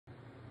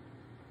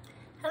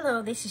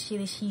Hello, this is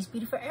Sheila. She's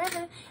Beauty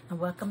Forever, and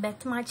welcome back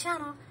to my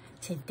channel.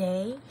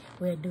 Today,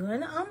 we're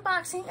doing an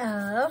unboxing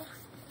of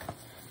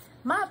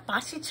my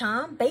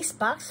BoxyCharm Base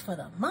Box for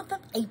the month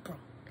of April.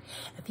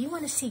 If you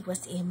want to see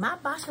what's in my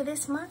box for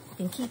this month,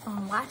 then keep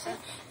on watching.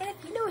 And if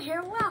you're new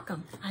here,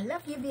 welcome. I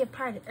love you to be a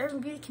part of the Urban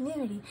Beauty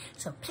community,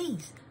 so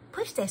please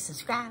push that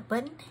subscribe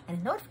button and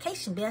the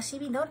notification bell so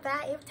you'll be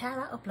notified every time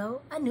I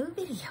upload a new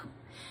video.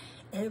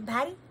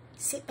 Everybody,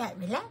 sit back,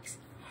 relax,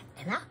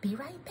 and I'll be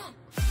right back.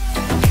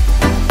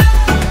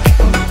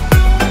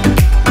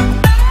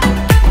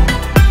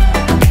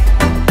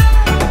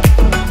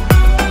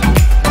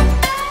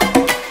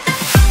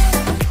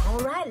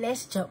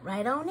 Let's jump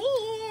right on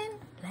in.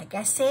 Like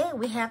I said,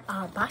 we have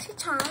our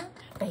BoxyCharm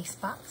Base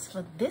Box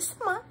for this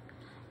month,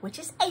 which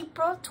is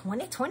April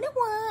 2021.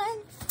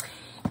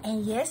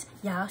 And yes,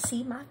 y'all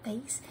see my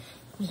face.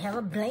 We have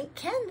a blank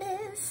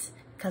canvas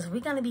because we're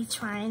going to be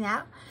trying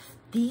out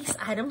these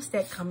items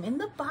that come in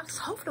the box.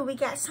 Hopefully we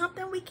got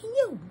something we can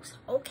use,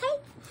 okay?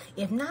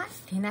 If not,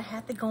 then I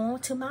have to go on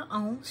to my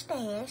own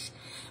stash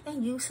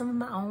and use some of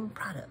my own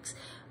products.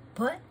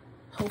 But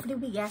hopefully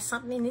we got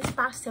something in this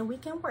box that we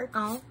can work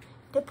on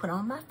to put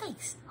on my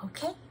face,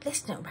 okay?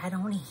 Let's jump right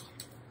on in.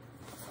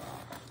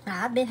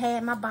 Now, I've been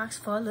had my box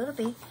for a little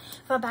bit,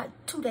 for about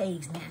 2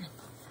 days now.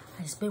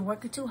 I've just been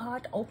working too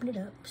hard to open it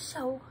up,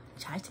 so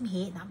charge to me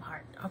head, not my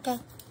heart, okay?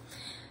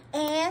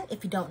 And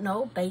if you don't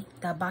know, the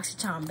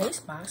BoxyCharm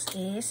Base Box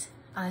is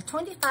a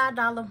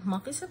 $25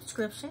 monthly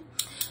subscription,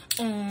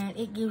 and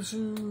it gives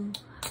you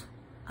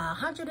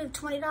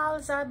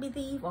 $120, I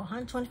believe, or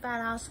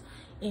 $125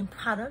 in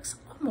products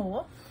or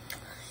more.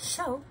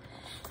 So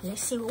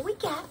let's see what we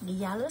got. Give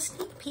y'all a little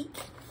sneak peek.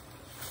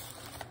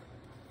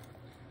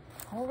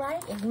 All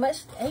right, ain't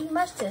much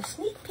to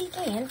sneak peek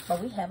in,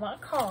 but we have our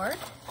card,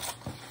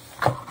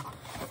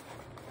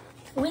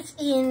 which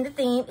in the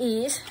theme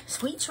is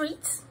sweet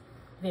treats.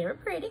 Very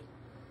pretty.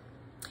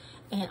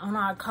 And on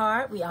our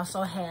card, we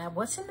also have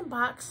what's in the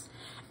box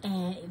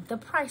and the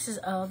prices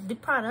of the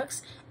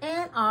products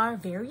and our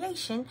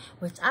variation,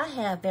 which I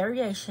have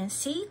variation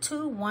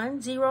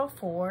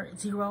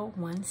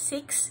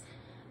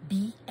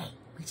C21040116BA.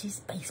 which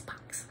is base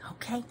box,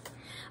 okay?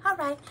 All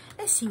right,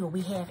 let's see what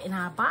we have in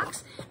our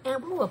box,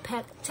 and we will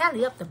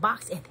tally up the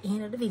box at the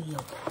end of the video,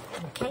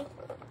 okay?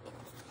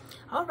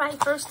 All right,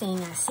 first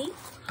thing I see,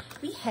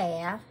 we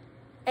have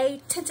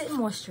a tinted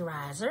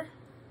moisturizer,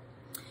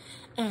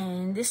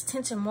 and this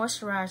tinted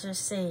moisturizer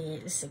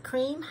says it's a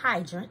cream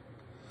hydrant.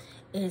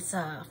 It's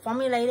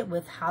formulated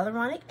with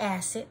hyaluronic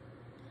acid.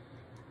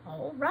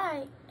 All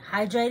right,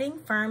 hydrating,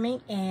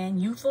 firming,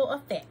 and youthful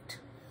effect.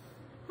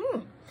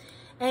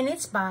 And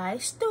it's by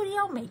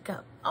Studio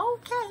Makeup.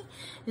 Okay,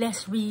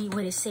 let's read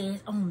what it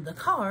says on the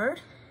card.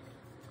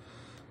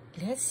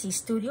 Let's see,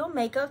 Studio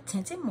Makeup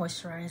Tinted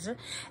Moisturizer.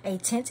 A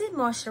tinted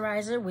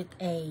moisturizer with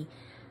a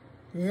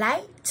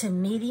light to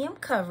medium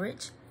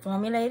coverage,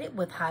 formulated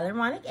with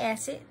hyaluronic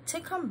acid to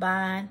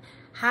combine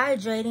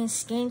hydrating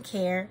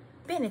skincare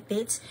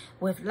benefits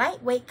with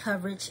lightweight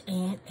coverage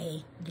and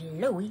a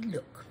glowy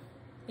look.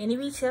 And it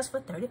retails for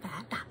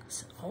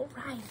 $35. All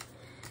right,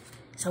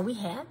 so we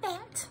have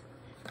that.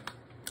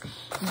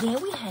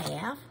 Then we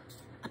have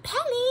a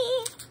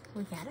palette.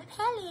 We got a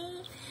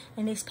palette.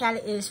 And this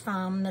palette is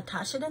from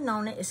Natasha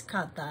Denona. It's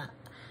called the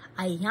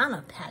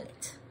Ayana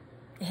palette.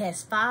 It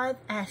has 5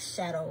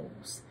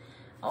 eyeshadows.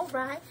 All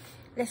right,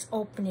 let's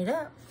open it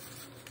up.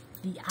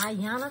 The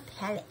Ayana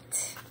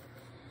palette.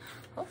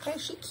 Okay,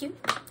 she's cute.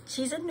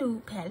 She's a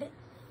nude palette.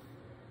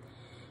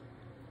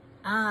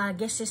 I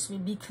guess this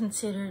would be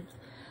considered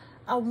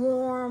a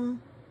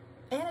warm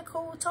and a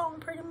cool tone,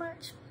 pretty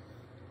much.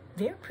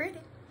 Very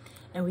pretty.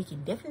 And we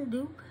can definitely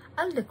do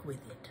a look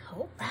with it.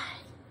 All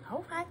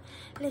right.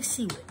 Let's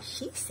see what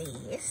she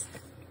says.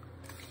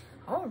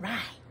 All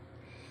right.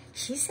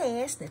 She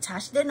says,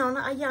 Natasha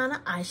Denona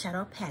Ayana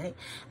Eyeshadow Palette,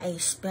 a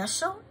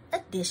special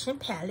edition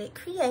palette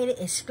created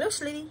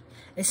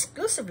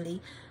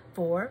exclusively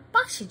for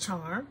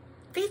BoxyCharm,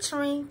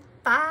 featuring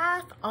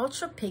 5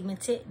 ultra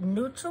pigmented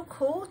neutral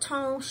cool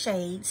tone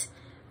shades.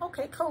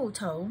 Okay, cool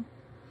tone.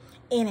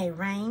 In a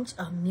range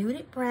of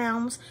muted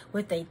browns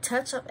with a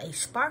touch of a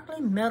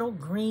sparkling metal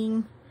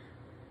green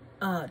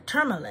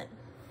tourmaline.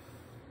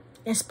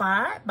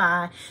 Inspired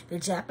by the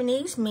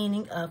Japanese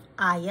meaning of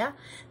Aya,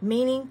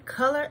 meaning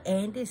color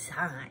and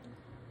design.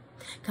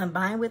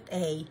 Combined with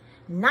a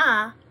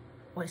Na,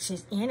 which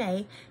is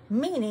N-A,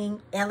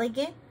 meaning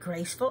elegant,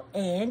 graceful,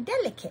 and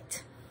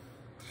delicate.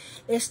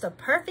 It's the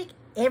perfect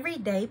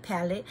everyday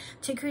palette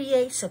to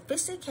create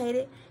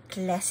sophisticated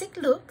classic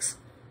looks,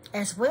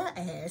 as well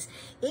as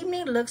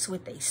evening looks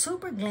with a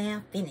super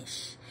glam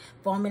finish.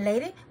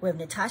 Formulated with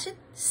Natasha's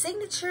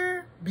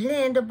signature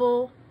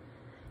blendable,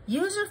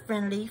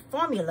 user-friendly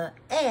formula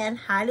and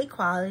high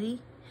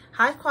quality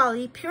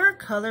pure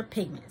color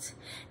pigments,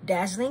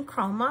 dazzling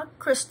chroma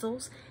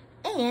crystals,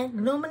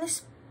 and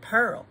luminous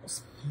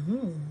pearls.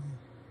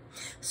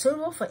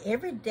 Suitable for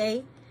every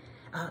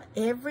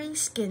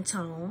skin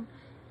tone,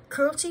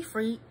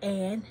 cruelty-free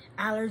and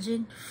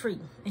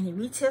allergen-free. And it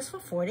retails for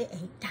 $48.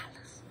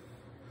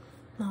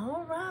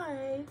 All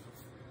right.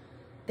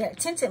 That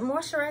tinted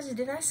moisturizer,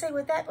 did I say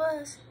what that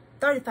was?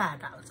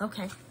 $35.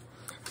 Okay.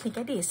 I think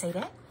I did say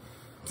that.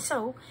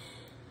 So,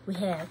 we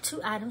have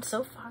 2 items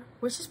so far,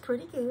 which is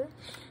pretty good.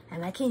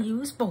 And I can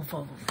use both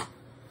of them.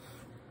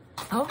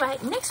 All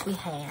right, next we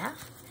have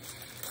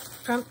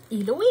from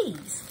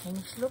Eloise. And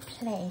it's a little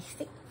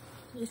plastic.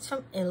 It's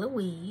from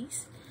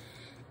Eloise.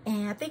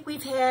 And I think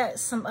we've had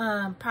some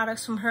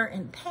products from her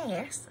in the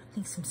past. I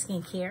think some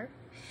skincare.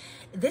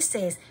 This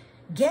says,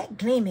 Get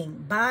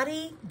Gleaming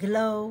Body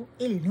Glow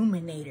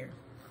Illuminator.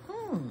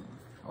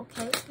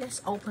 Okay,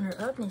 let's open her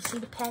up and see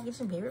the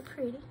packaging. Very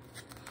pretty.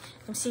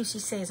 Let's see what she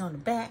says on the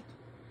back.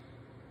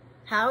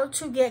 How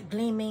to get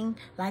gleaming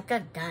like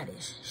a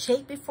goddess.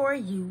 Shape before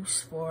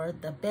use for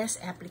the best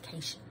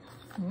application.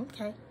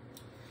 Okay.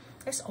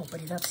 Let's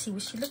open it up, see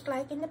what she looked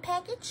like in the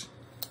package.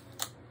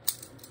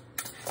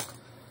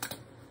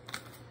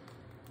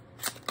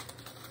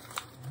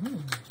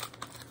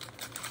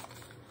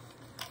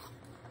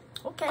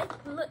 Okay,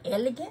 a little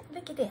elegant.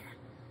 Look at that.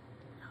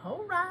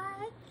 All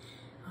right.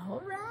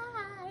 All right.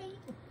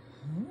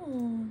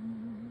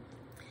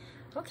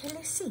 Okay,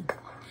 let's see.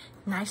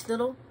 Nice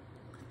little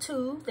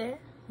tube there.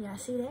 Y'all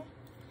see that?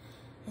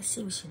 Let's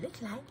see what she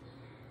looks like.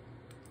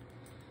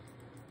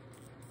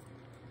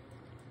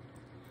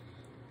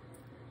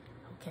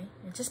 Okay,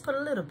 and just put a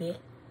little bit.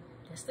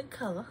 That's the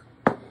color.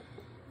 All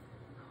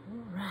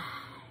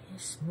right,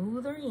 let's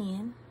smooth her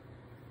in.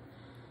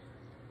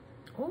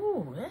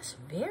 Oh, that's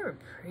very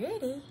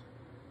pretty.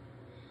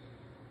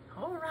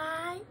 All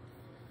right.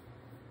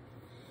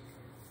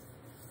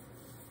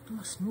 I'm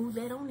gonna smooth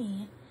that on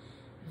in.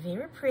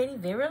 Very pretty,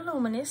 very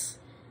luminous.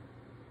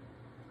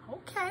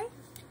 Okay.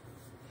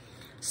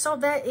 So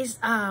that is,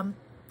 I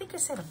think it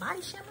said a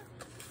body shimmer.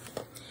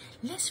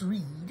 Let's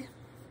read.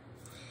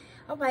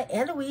 All right,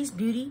 Eloise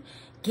Beauty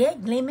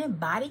Get Gleaming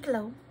Body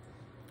Glow.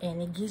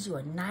 And it gives you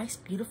a nice,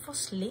 beautiful,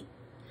 slick,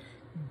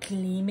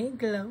 gleaming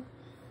glow.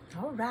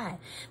 All right.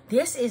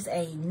 This is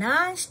a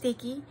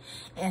non-sticky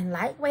and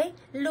lightweight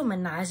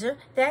luminizer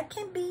that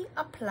can be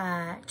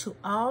applied to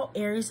all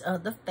areas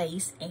of the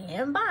face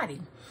and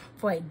body.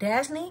 For a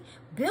dazzling,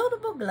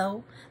 buildable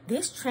glow,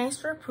 this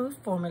transfer-proof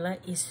formula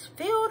is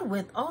filled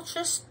with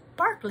ultra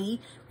sparkly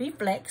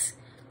reflex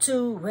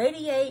to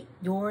radiate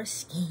your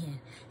skin.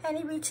 And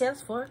it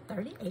retails for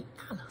 $38.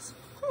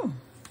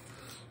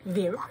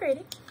 Very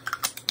pretty.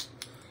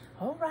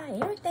 All right,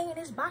 everything in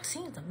this box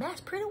seems to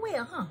match pretty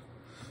well, huh?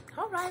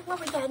 All right, what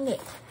we got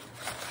next?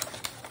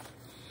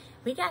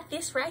 We got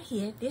this right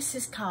here. This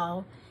is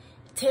called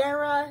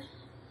Terra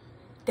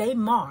de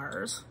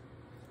Mars.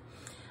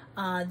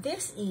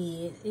 This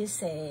is, it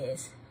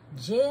says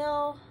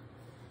gel.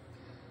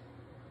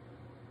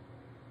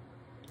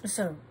 It's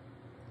a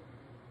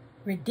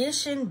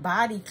Radiation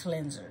Body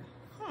Cleanser.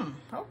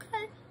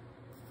 Okay.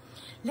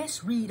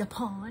 Let's read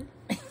upon.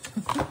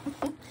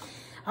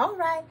 All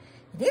right.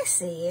 This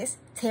says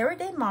Terra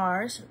de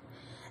Mars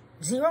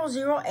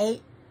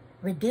 008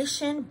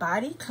 Radiation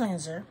Body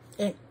Cleanser,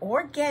 an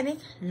organic,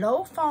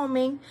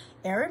 low-foaming,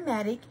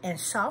 aromatic, and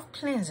soft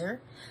cleanser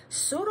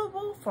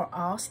suitable for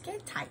all skin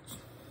types.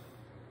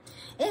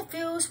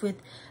 Infused with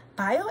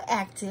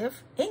bioactive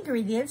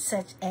ingredients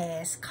such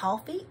as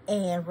coffee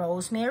and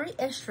rosemary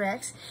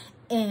extracts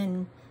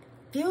in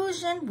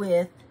fusion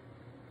with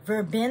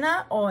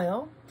verbena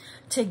oil.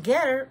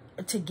 Together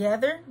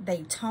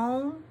they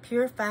tone,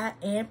 purify,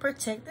 and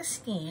protect the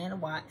skin,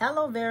 while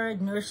aloe vera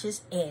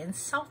nourishes and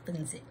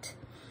softens it.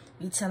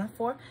 Retailing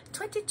for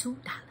 $22.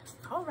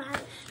 All right,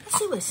 let's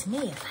see what it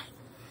smells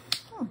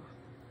like.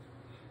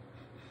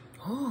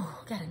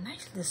 Oh, got a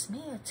nice little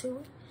smell to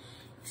it.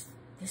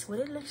 This is what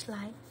it looks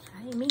like.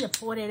 I didn't mean to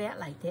pour that out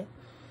like that.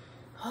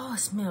 Oh, it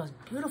smells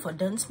beautiful.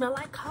 Doesn't smell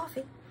like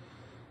coffee.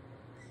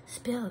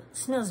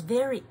 Smells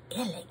very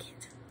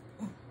elegant.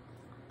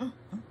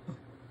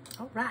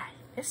 All right,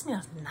 that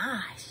smells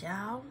nice,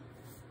 y'all.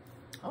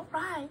 All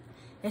right,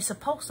 it's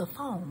supposed to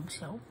foam,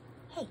 so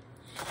hey.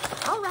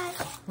 All right,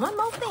 one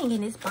more thing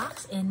in this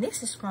box, and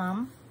this is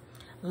from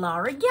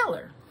Laura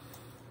Geller.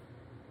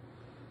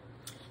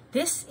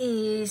 This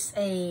is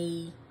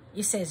it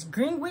says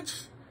Greenwich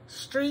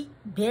Street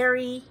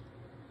Berry.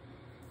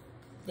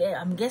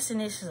 I'm guessing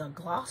this is a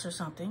gloss or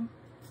something.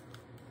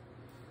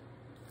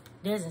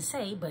 Doesn't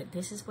say, but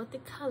this is what the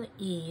color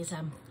is.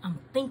 I'm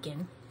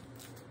thinking.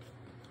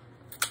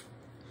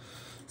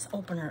 Let's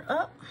open her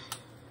up.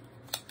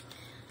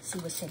 See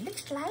what she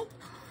looks like.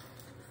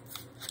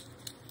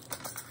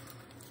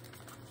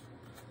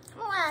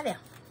 Come on out of there.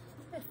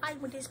 Let's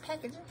fight with this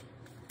packaging.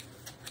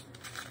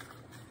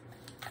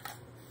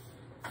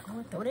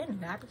 Oh, throw that in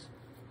the garbage.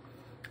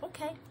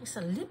 Okay, it's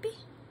a lippy.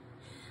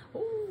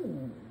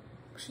 Ooh,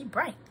 she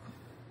bright.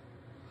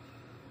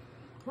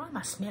 Why am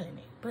I smelling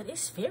it? But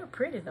it's very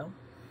pretty though.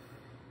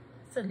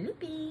 It's a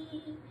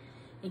lippy.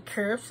 It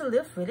curves the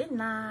lips really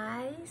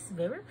nice.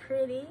 Very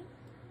pretty.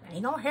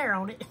 Ain't no hair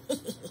on it.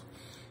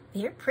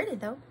 Very pretty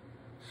though.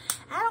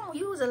 I don't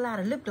use a lot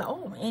of lip gloss.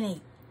 Oh, and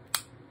it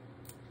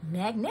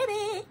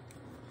magnetic.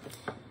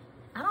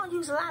 I don't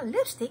use a lot of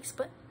lipsticks,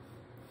 but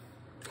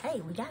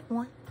Hey, we got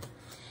one.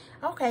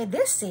 Okay,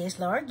 this says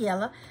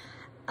L'Oreal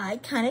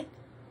Iconic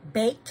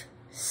Baked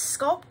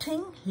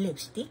Sculpting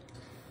Lipstick.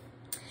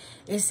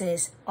 It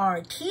says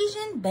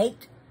artisan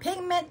baked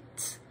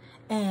pigments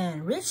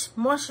and rich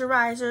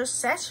moisturizers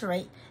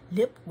saturate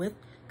lip with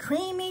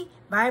creamy,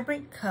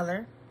 vibrant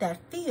color that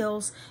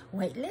feels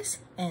weightless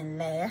and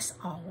lasts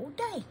all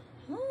day.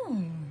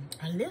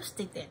 A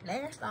lipstick that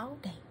lasts all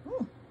day.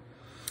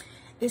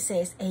 It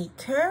says a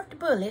curved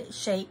bullet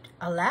shaped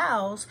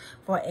allows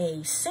for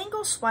a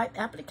single swipe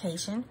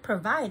application,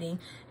 providing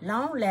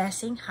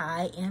long-lasting,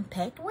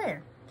 high-impact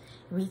wear.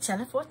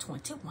 Retailing for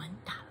 $21.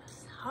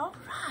 All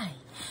right.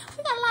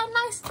 We got a lot of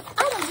nice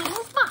items in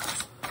this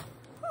box.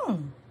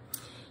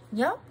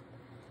 Yo,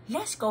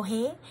 let's go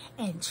ahead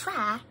and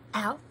try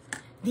out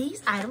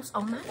these items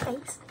on my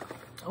face.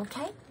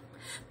 Okay?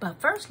 But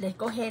first, let's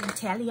go ahead and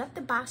tally up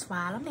the box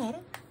while I'm at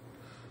it.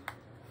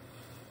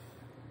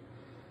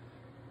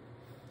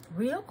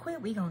 Real quick,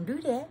 we're going to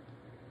do that.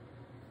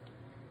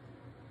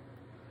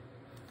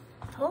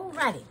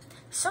 Alrighty.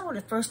 So,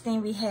 the first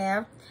thing we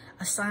have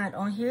assigned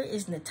on here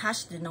is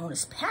Natasha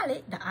Denona's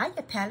palette, the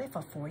Aya palette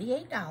for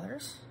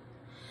 $48.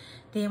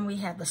 Then we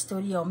have the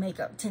Studio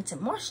Makeup Tinted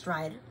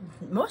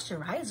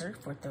Moisturizer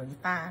for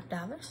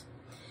 $35.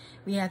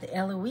 We have the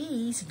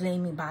Eloise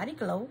Gleaming Body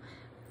Glow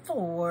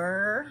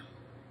for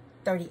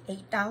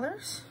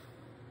 $38.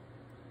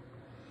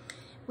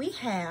 We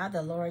have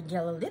the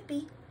L'Oreal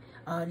Lippy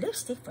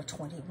lipstick for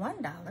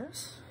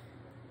 $21.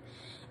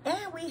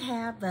 And we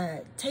have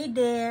the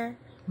Terra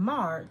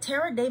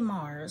de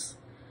Mars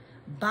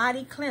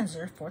body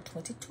cleanser for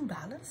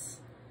 $22.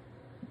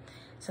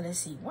 So let's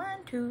see,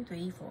 1, 2,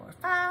 3, 4,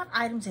 5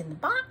 items in the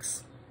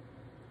box.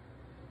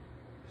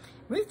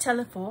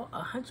 Retailing for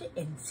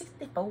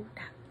 $164.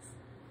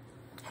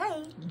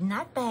 Hey,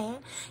 not bad.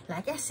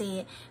 Like I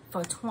said,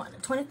 for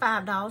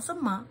 $25 a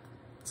month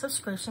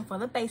subscription for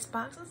the base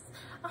boxes,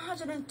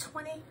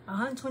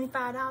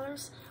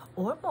 $125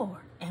 or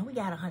more. And we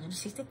got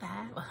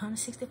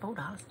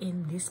 $164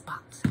 in this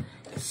box.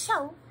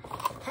 So,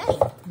 hey,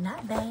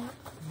 not bad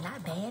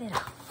at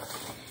all.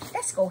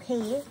 Let's go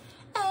ahead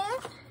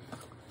and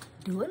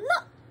do a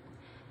look.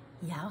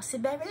 Y'all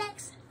sit back,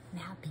 relax,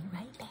 and I'll be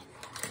right back.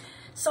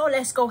 So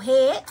let's go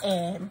ahead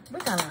and we're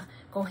gonna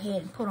go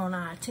ahead and put on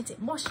our tinted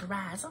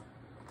moisturizer.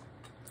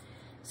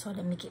 So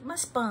let me get my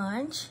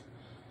sponge,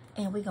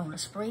 and we're gonna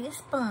spray the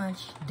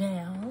sponge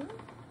down.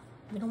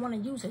 We don't want to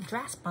use a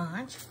dry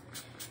sponge.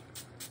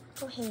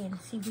 Go ahead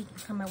and see if we can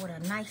come up with a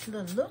nice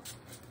little look.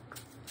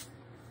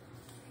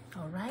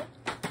 All right,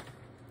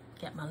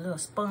 got my little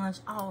sponge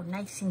all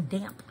nice and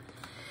damp.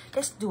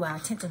 Let's do our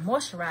tinted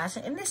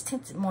moisturizer, and this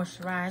tinted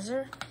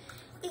moisturizer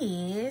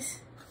is,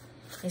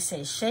 it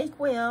says shake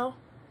well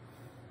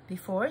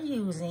before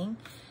using,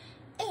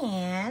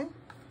 and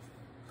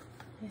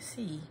let's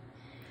see,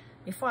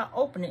 before I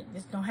open it,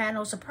 just don't have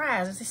no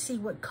surprises. Let's see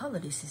what color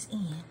this is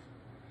in.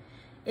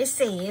 It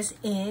says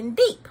in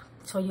deep,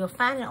 so you'll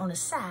find it on the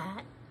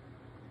side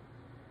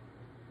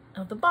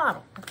of the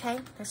bottle. Okay,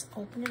 let's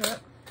open it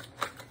up.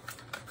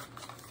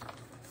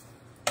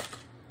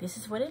 This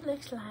is what it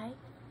looks like.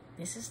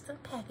 This is the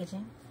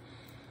packaging.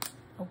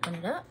 Open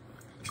it up.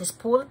 Just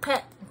pull the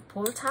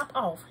top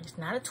off. It's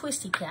not a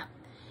twisty cap.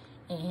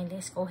 And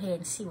let's go ahead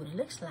and see what it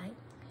looks like.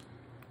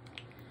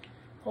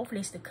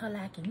 Hopefully it's the color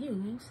I can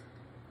use.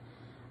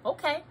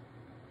 Okay.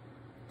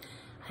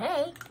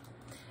 Hey,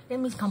 let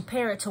me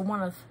compare it to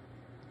one of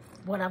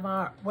what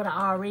I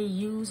already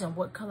use and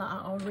what color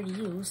I already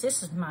use.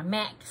 This is my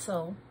MAC,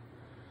 so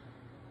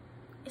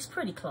it's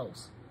pretty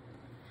close.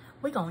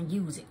 We're gonna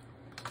use it.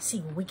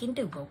 See what we can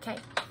do, okay?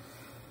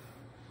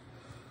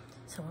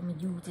 So I'm gonna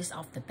use this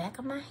off the back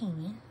of my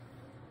hand.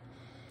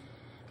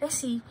 Let's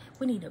see,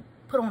 we need to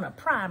put on a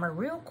primer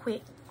real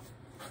quick.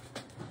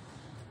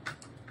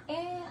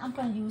 And I'm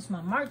gonna use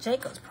my Marc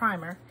Jacobs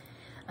primer.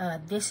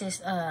 This is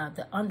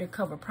the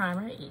undercover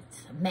primer.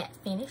 It's a matte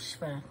finish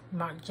for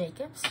Marc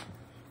Jacobs,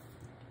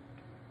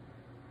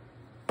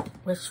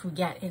 which we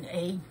got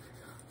in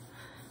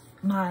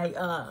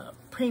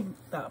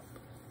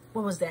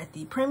what was that?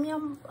 The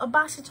premium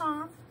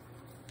BoxyCharm.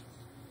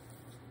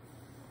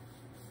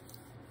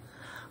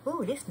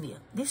 Ooh,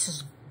 this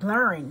is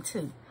blurring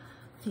too.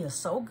 Feels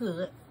so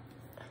good.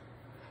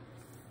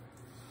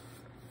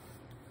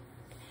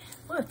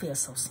 Oh, it feels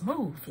so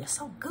smooth. Feels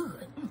so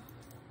good.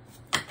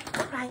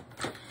 All right,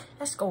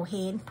 let's go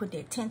ahead and put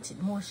that tinted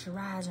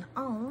moisturizer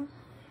on.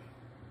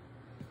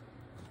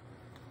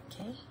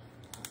 Okay.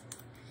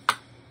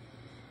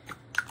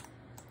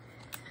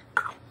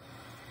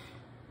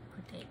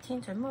 Put that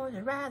tinted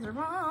moisturizer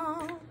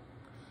on.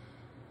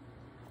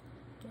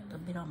 Get a little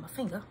bit on my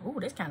finger. Ooh,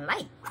 that's kind of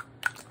light.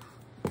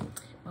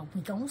 But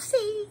we gonna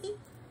see.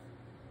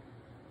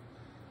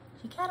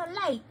 She kind of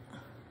light.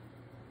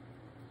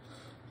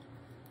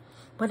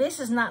 But this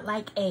is not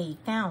like a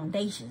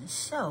foundation,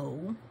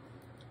 so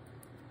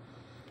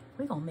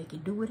we're gonna make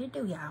it do what it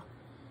do, y'all.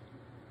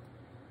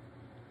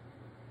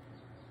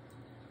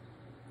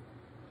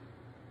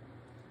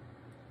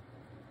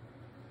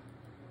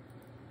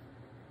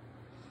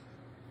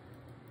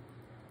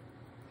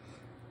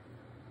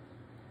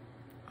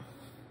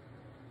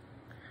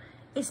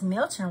 It's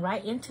melting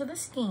right into the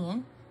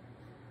skin.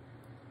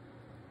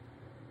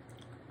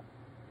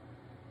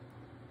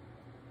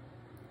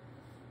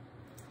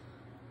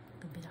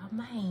 A bit off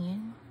my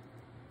hand.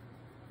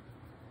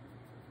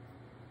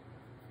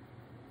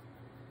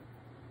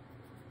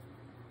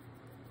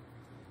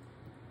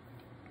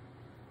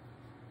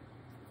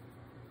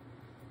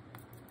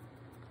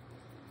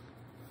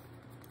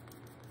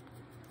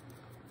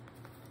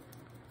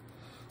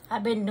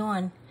 I've been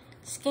doing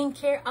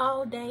skincare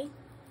all day,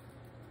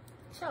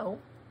 so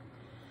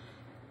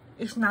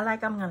it's not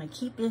like I'm gonna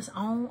keep this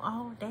on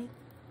all day.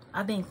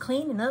 I've been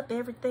cleaning up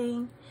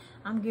everything.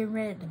 I'm getting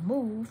ready to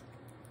move.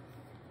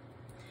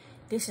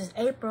 This is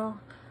April.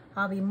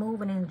 I'll be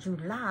moving in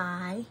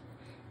July,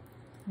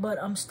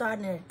 but I'm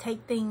starting to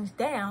take things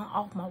down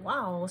off my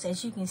walls.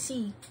 As you can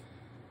see,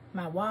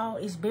 my wall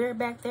is buried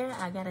back there.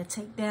 I gotta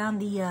take down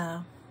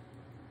the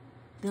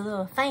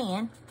little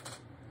fan.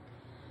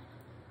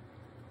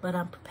 But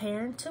I'm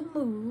preparing to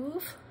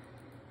move.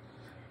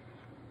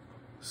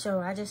 So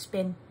I just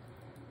been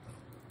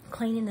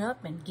cleaning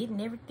up and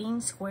getting everything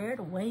squared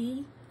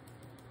away.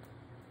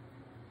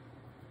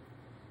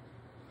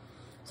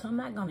 So I'm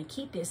not gonna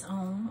keep this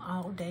on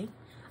all day.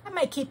 I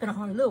might keep it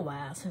on a little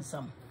while since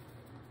I'm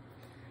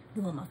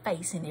doing my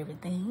face and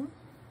everything.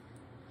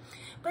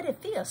 But it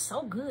feels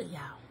so good,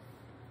 y'all.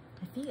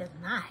 It feels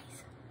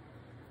nice.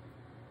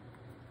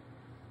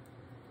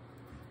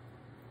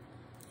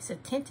 It's a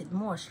tinted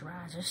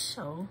moisturizer,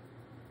 so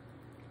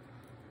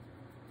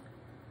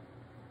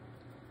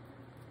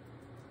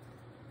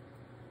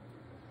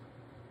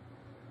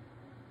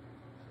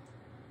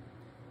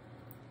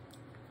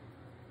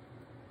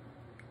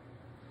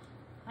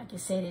like I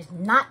said, it's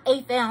not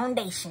a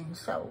foundation,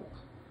 so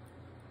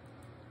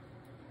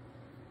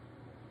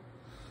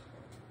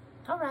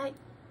all right,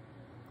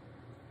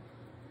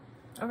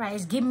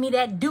 it's giving me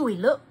that dewy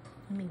look.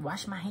 Let me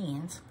wash my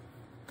hands.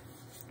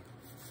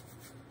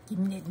 Give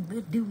me that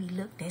good dewy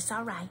look. That's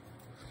all right.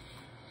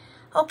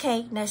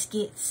 Okay, let's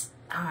get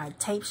our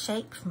tape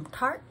shape from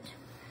Tarte.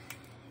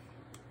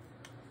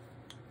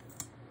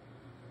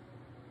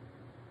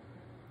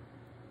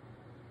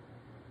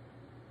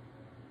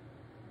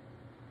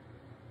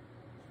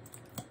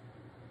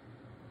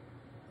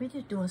 We're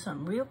just doing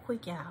something real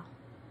quick, y'all.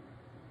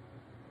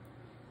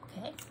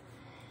 Okay.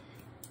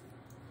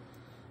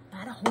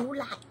 Not a whole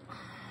lot.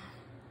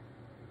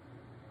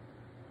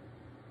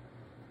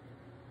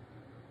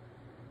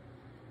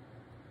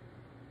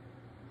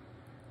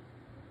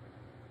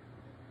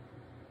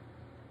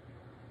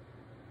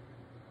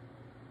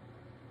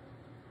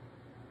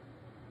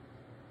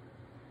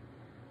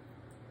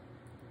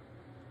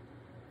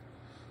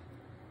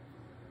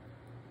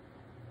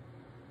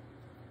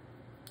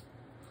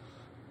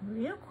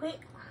 Real quick.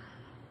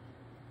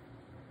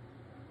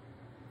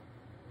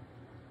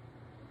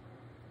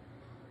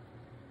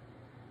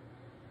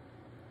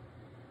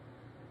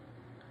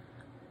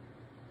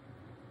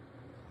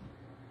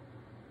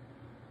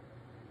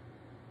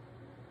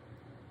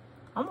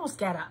 Almost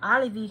got an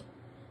olivey,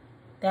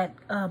 that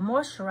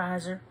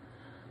moisturizer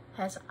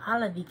has an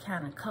olivey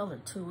kind of color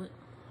to it.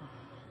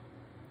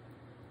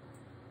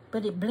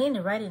 But it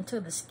blended right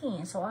into the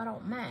skin, so I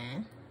don't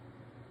mind.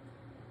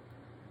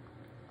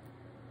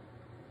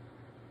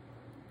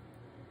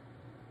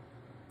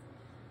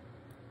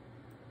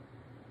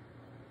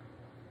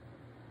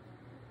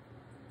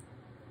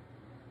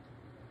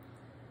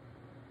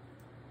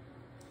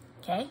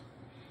 Okay,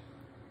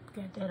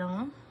 got that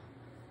on.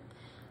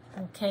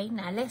 Okay,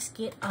 now let's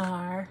get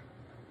our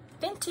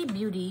Fenty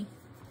Beauty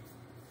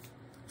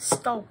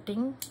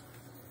sculpting.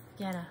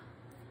 Got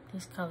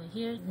this color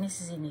here, and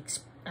this is in,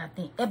 I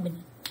think,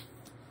 ebony.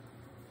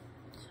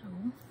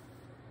 So,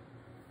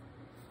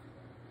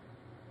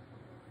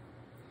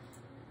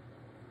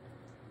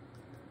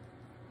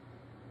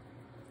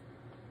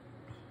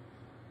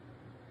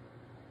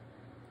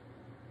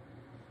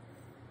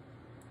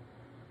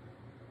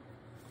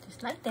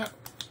 just like that.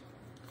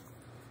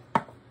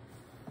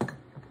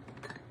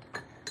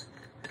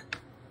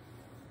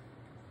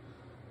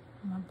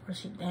 I'm gonna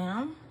brush it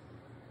down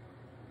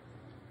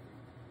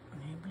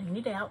and blend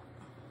it out.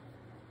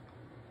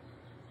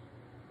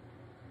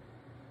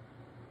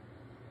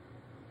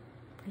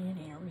 Blend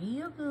it in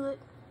real good.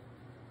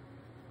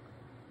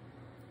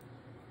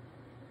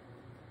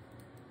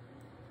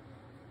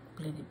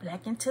 Blend it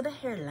black into the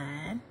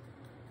hairline.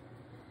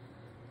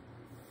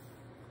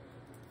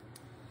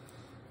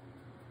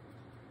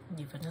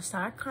 You're gonna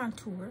start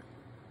contour.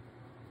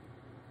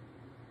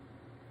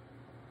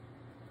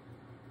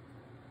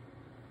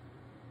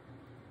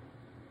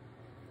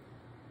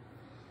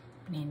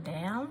 Blend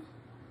down.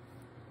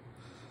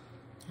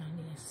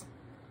 And just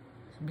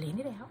blend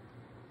it out.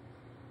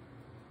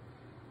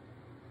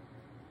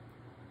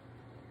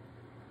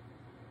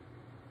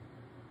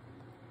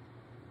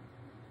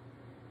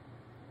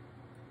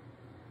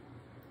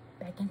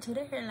 Back into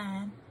the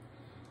hairline.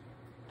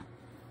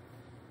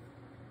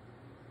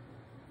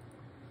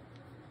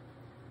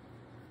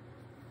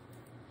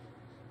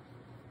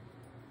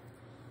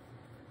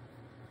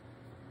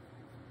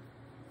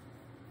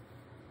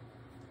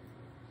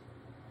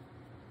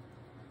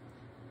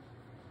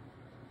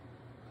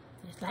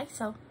 just like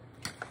so.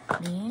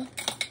 Then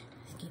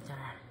let's get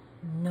our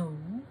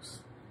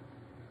nose.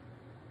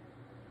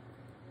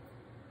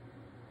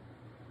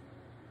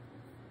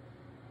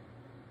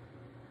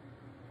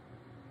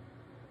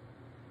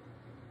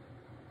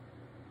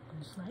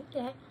 Just like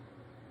that.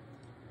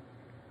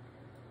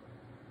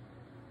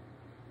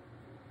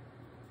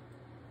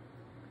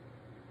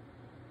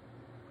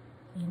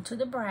 Into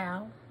the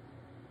brow.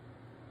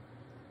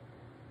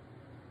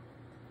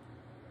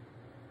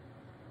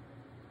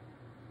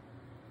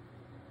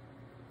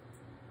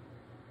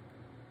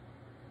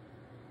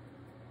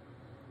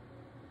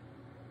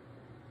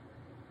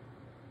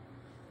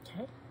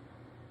 Okay.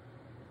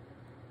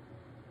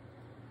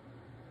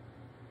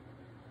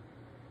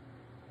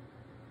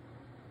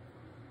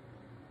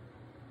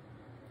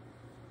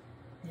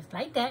 Just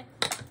like that.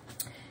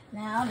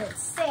 Now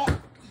let's set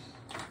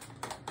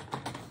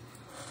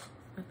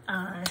with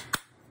our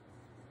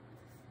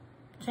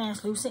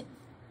translucent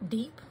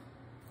deep.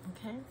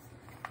 Okay.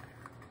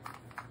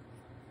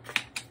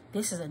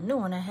 This is a new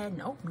one. I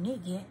hadn't opened it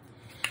yet.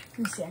 Let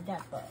me see, I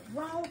got the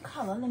wrong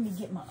color. Let me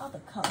get my other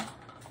color.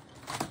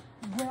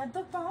 Grab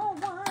the wrong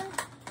one.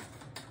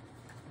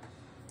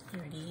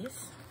 Here it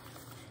is.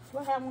 Do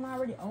I have one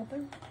already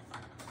open?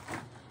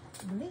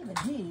 I believe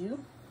I do.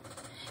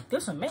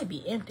 This one may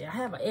be empty. I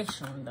have an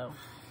extra one though.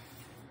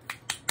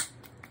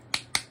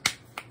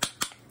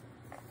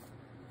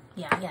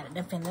 Yeah, I got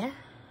enough in there.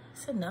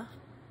 It's enough.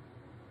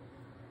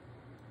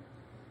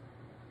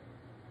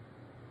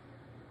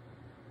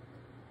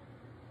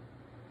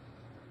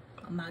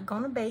 I'm not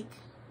gonna bake.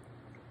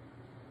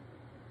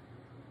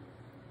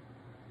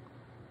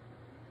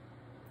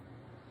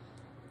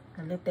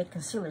 I let that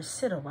concealer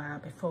sit a while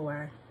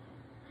before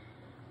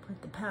I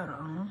put the powder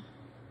on.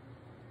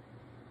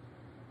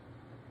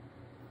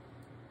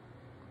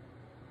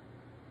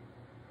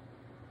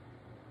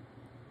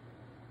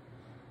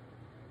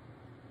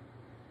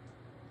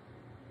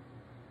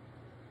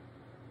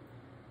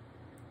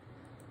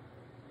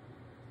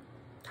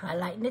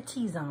 Highlighting the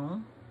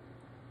T-zone.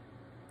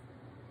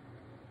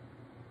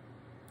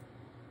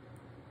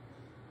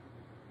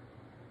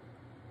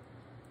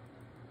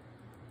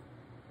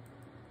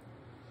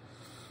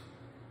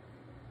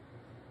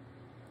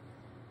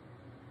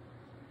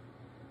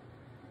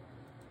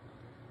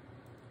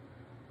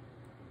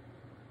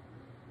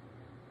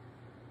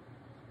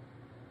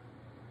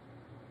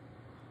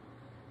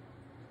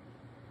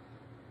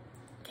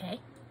 Okay.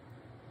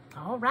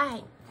 All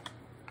right.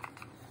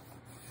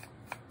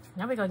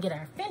 Now we're going to get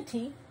our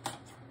Fenty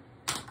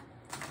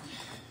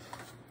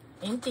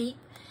in deep.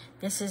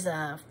 This is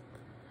a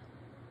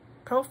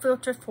Pro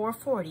Filter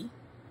 440.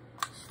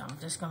 So I'm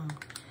just going to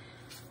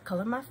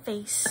color my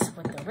face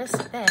with the rest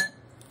of that.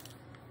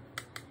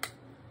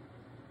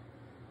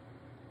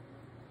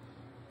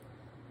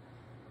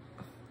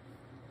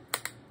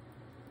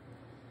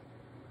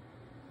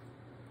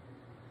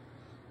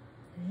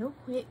 Real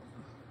quick.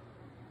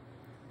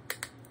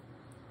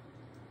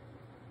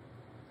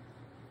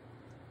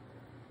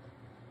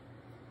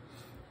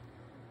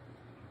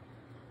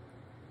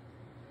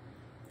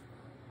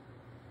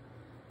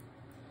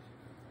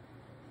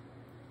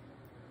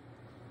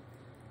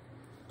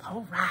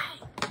 All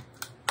right,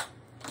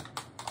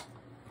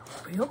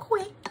 real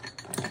quick.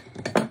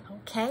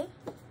 Okay,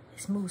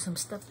 let's move some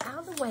stuff out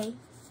of the way.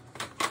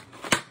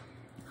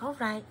 All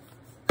right,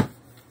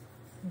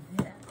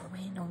 get out of the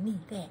way, don't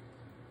need that.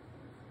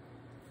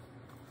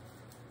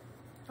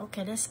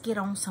 Okay, let's get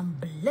on some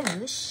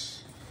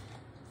blush.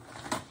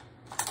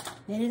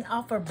 They didn't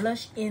offer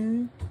blush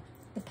in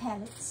the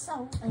palette,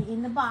 so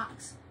in the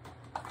box.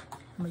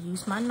 I'm gonna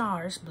use my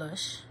NARS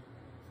blush.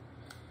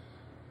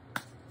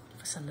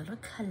 A little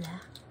color.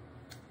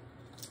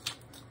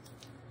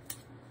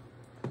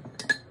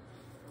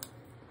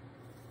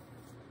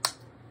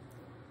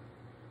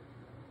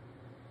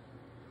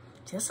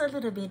 Just a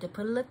little bit to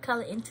put a little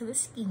color into the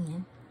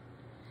skin.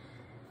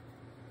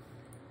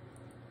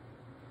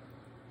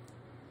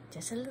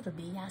 Just a little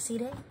bit. Y'all see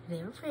that?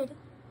 Very pretty.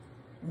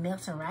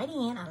 Melting right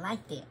in. I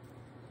like that.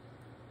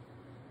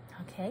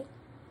 Okay.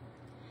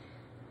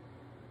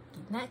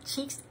 Getting that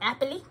cheeks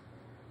apply.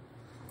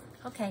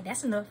 Okay,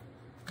 that's enough.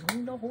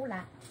 Don't need a whole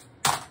lot.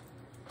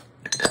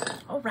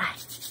 All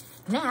right,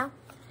 now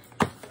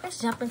let's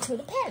jump into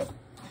the palette.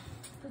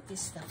 Put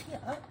this stuff here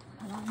up.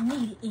 I don't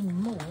need it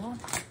anymore.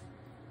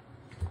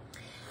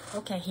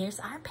 Okay, here's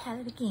our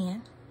palette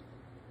again.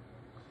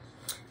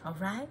 All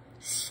right,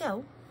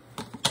 so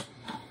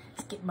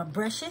let's get my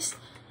brushes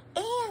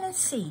and let's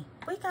see.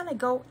 We're gonna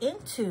go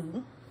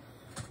into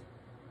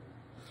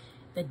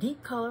the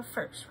deep color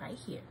first, right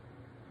here.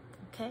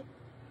 Okay,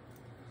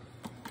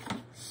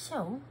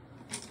 so.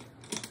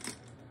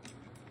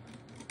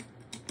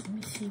 Let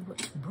me see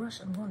which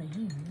brush I'm going to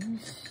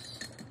use.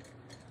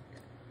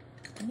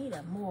 I need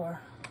a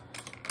more,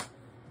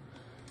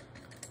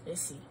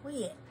 let's see,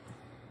 where at?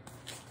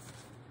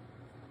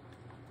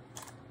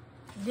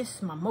 This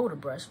is my motor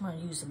brush. I'm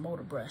going to use the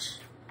motor brush.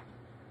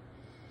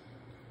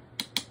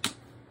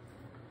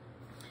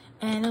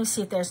 And let me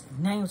see if there's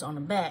names on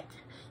the back.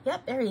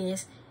 Yep, there it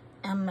is.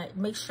 I'm gonna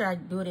make sure I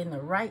do it in the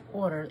right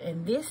order.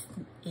 And this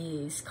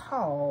is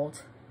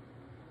called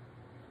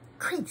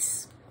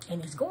Krys,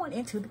 and it's going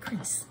into the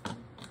crease.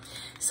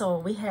 So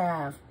we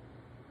have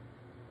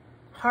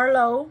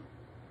Harlow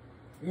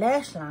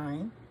Lash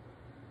Line,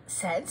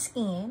 Satin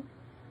Skin,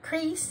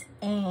 Krys,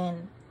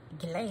 and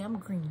Glam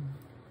Green.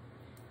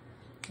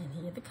 And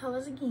here are the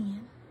colors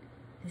again.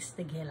 This is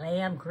the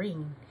Glam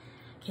Green.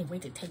 Can't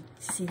wait to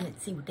see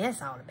what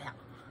that's all about.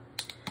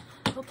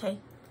 Okay,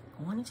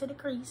 going into the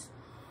crease.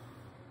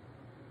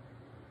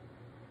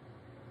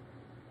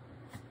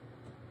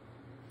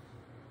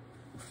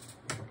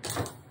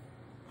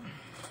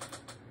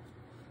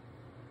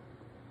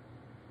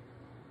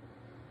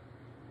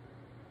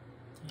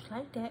 Just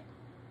like that.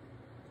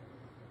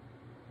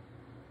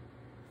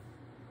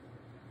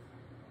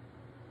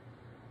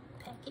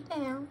 Pack it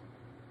down.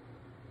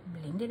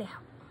 Blend it out.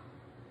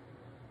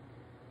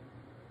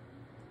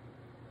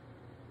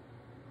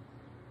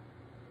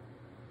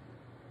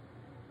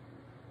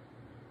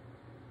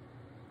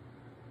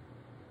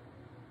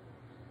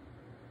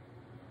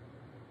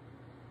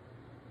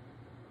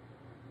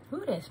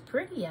 Ooh, that's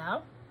pretty,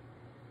 y'all.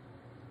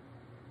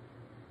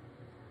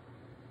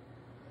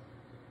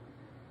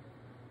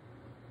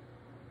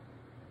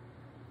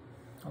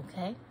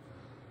 Okay,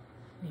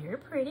 very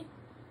pretty.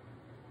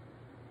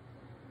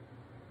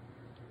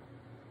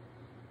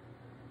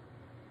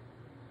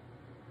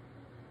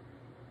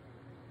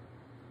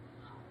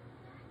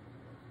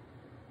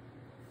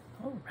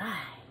 All right,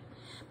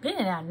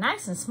 blend it out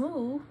nice and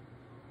smooth.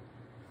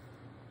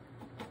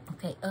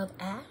 Okay, other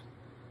eye.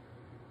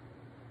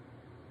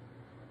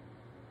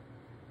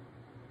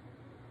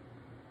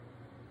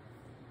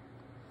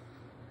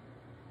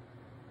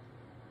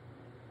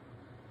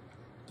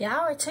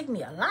 Y'all, it took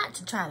me a lot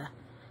to try to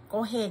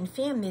go ahead and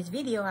film this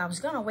video. I was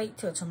going to wait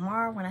till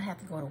tomorrow when I have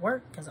to go to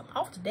work because I'm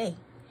off today.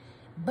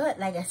 But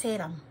like I said,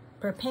 I'm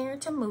preparing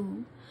to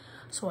move.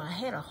 So I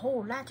had a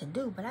whole lot to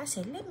do. But I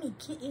said, let me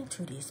get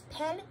into this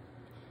palette,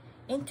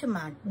 into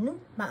my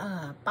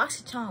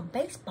BoxyCharm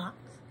Base Box,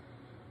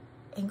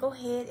 and go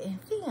ahead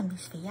and film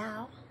this for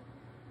y'all.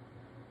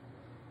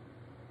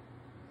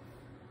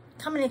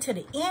 Coming into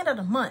the end of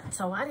the month,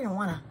 so I didn't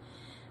want to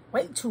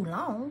wait too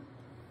long.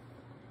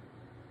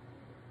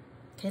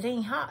 It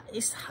ain't hot.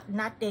 It's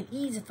not that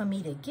easy for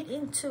me to get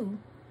into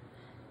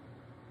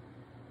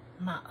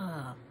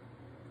my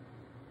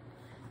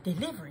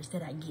deliveries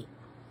that I get.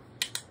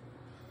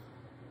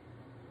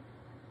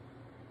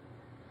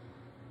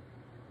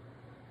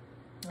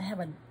 I have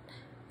a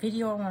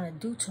video I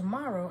want to do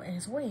tomorrow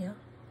as well.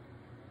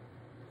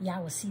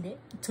 Y'all will see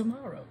that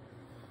tomorrow.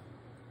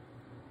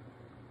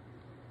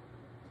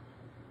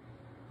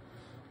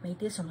 Make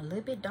this one a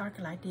little bit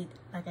darker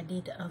like I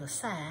did the other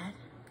side.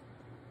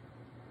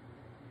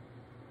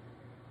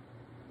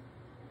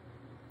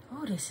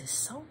 Oh, this is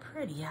so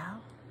pretty, y'all.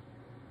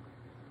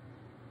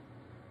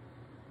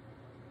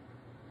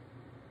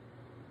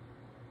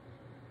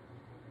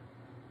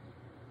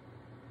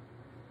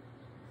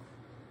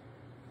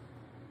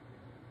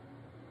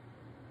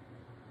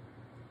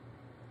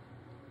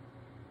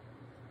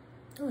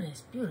 Oh,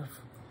 that's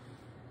beautiful.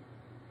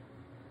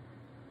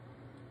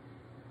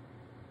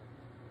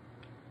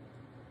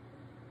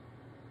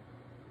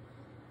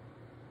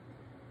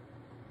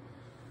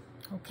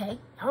 Okay,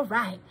 all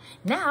right.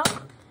 Now,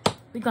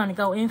 we're going to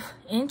go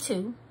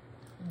into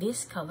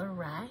this color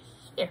right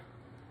here.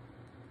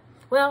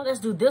 Well, let's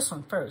do this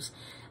one first.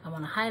 I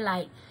want to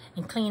highlight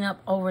and clean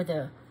up over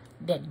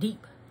that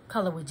deep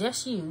color we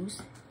just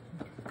used.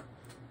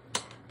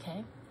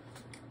 Okay.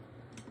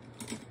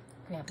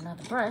 Grab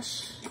another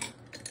brush.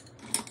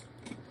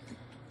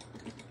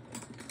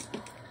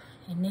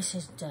 And this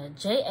is the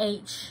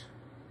JH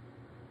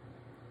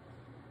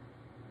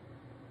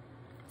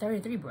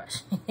 33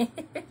 brush. And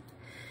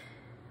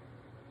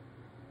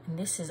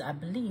this is, I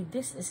believe,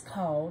 this is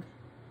called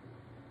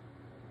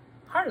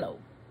Harlow.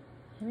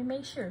 Let me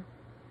make sure.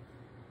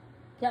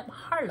 Yep,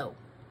 Harlow.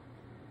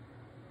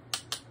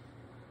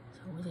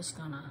 So we're just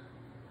gonna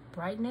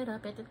brighten it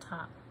up at the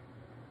top.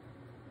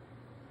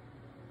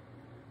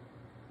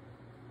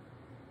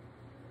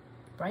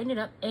 Brighten it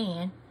up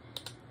and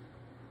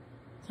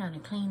kind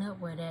of clean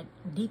up where that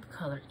deep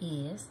color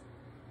is.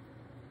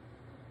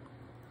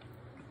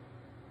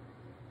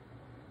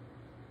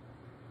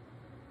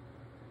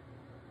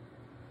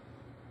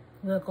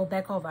 We'll go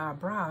back over our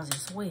brows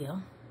as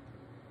well.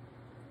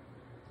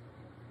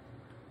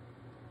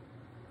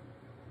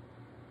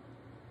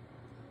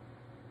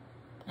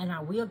 And I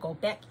will go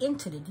back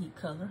into the deep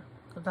color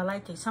because I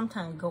like to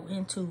sometimes go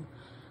into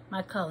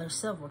my color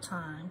several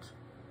times.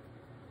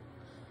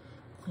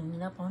 Clean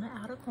it up on the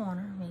outer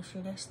corner. Make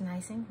sure that's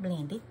nice and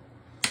blended.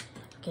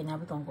 Okay, now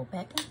we're going to go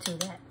back into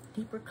that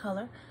deeper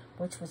color,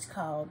 which was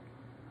called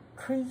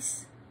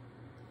Krys.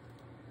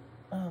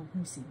 Let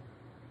me see.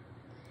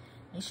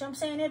 Make sure I'm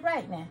saying it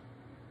right now.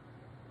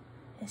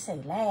 It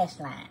say lash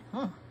line.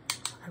 I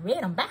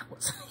read them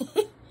backwards.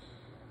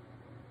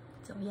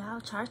 So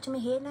y'all, charge to my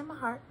head and my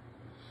heart.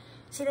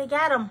 See, they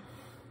got them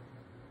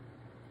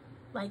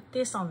like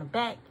this on the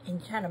back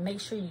and try to make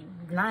sure you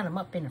line them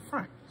up in the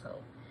front. So,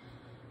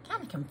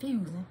 kind of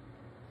confusing.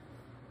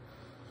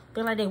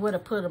 Feel like they would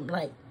have put them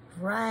like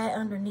right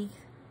underneath.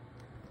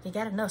 They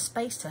got enough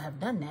space to have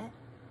done that.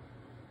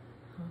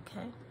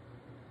 Okay.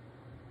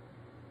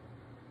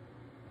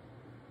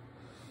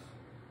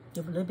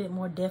 Give a little bit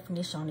more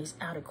definition on this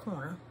outer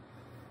corner.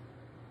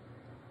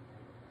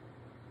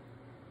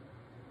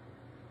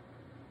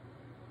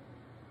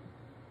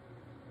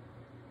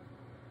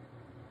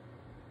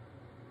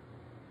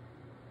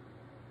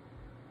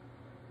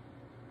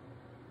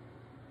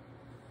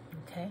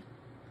 Okay.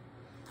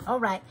 All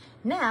right.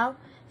 Now,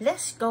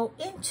 let's go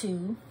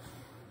into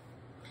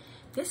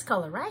this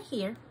color right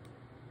here.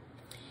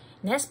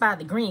 And that's by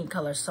the green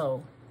color,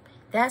 so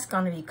that's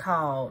going to be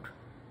called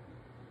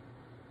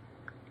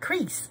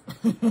Krys.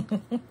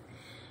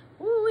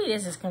 Ooh,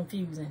 this is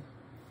confusing.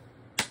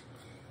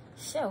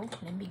 So,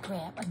 let me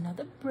grab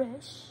another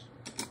brush.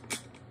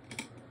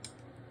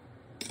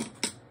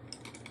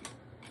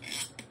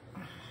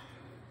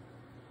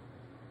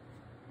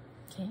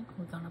 Okay,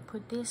 we're going to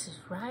put this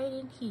right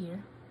in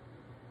here.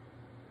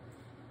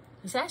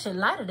 It's actually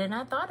lighter than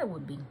I thought it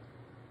would be.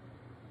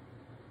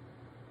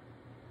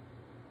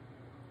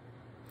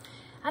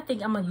 I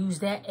think I'm going to use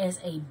that as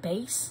a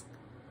base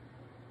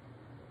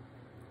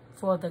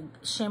for the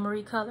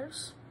shimmery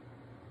colors.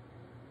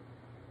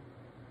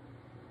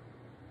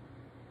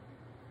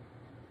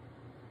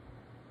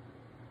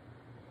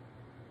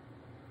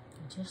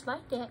 Just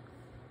like that.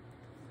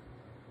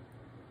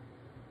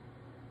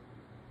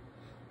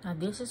 Now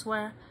this is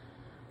where,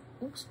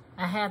 oops,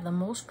 I have the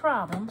most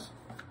problems.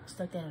 I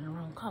stuck that in the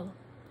wrong color.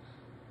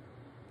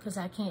 Because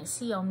I can't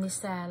see on this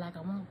side like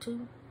I want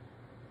to.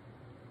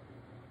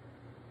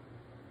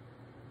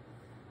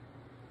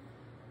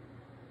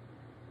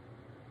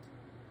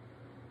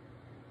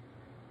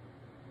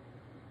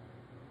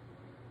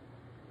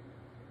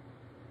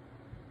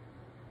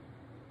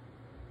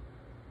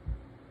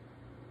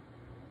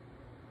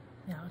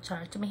 Y'all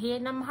charge to my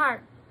head and my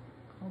heart.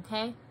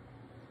 Okay?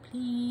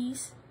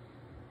 Please.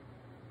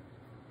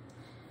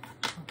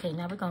 Okay,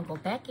 now we're going to go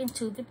back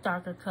into the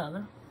darker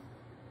color.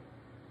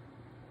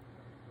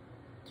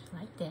 Just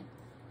like that.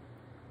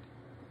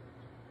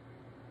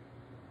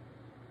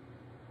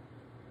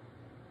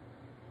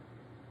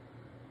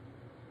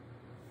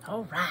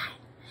 All right.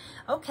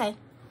 Okay.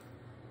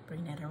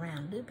 Bring that around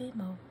a little bit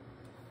more.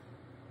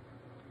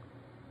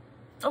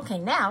 Okay,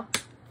 now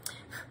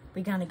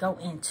we're going to go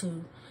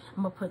into,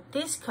 I'm going to put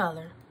this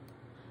color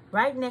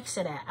right next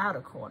to that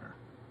outer corner.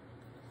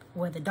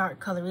 Where the dark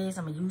color is,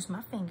 I'm going to use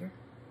my finger.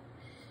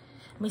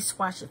 Let me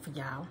swatch it for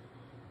y'all.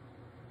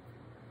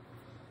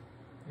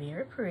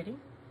 Very pretty.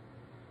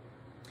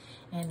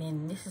 And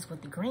then this is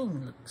what the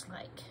green looks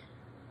like.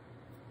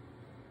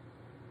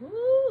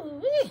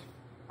 Woo-wee!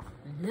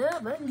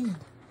 Lovely.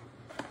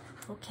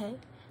 Okay,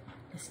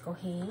 let's go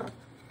ahead.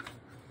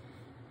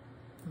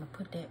 I'm going to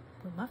put that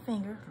with my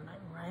finger like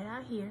right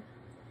out here.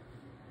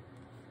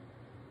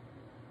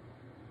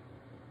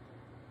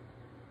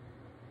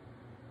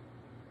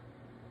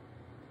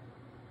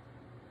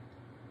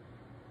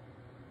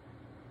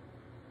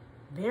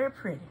 Very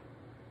pretty.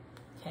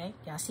 Okay,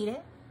 y'all see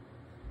that?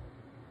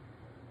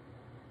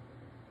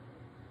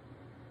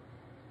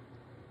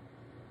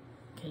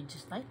 Okay,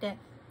 just like that.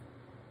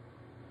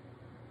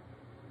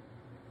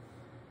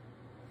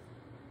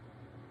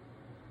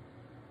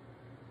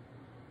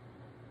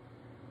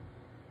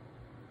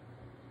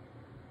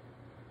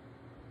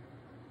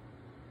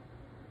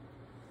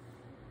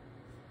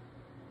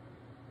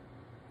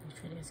 Make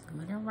sure that's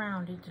good and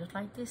rounded, just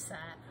like this side.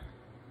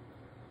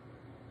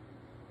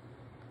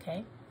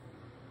 Okay.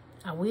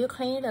 I will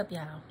clean it up,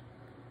 y'all.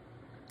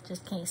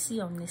 Just can't see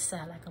on this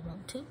side like I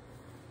want to.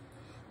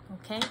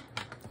 Okay.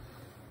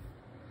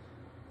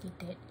 Get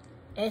that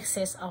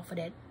excess off of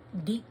that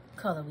deep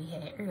color we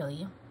had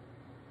earlier.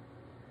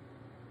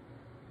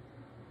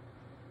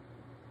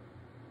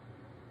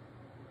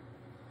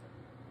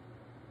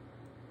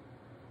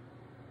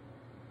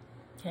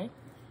 Okay.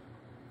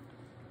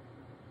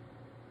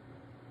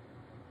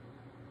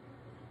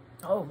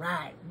 All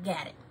right,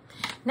 got it.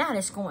 Now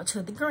let's go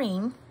into the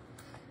green.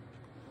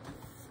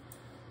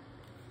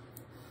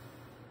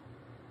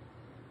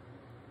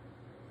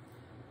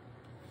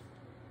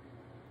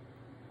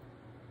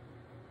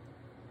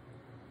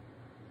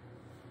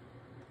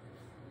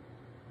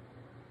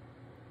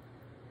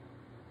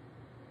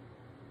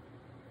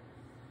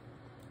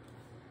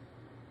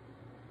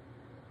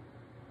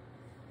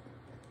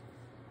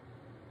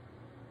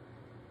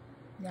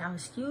 Y'all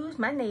excuse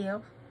my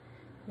nails.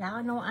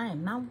 Y'all know I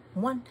am not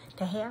one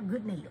to have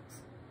good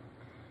nails.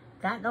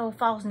 Got those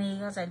false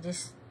nails, they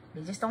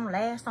just don't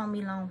last on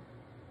me long.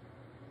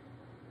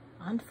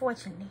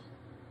 Unfortunately.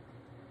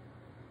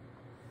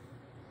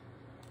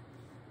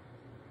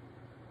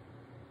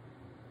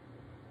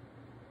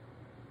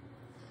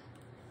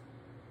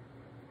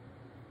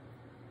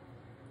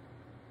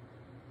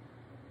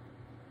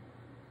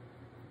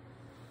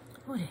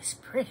 Oh, that's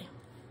pretty.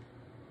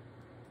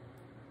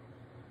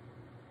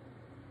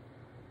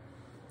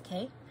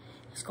 Okay,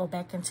 Let's go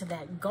back into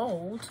that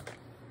gold.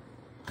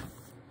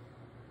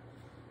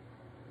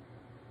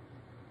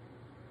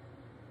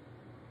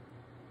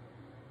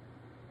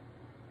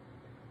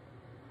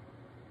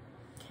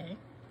 Okay.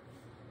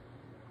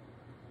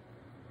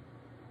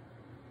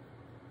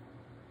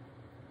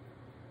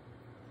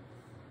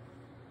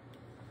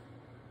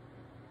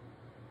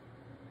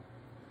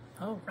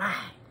 All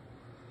right.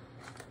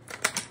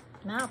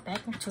 Now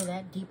back into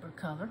that deeper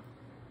color.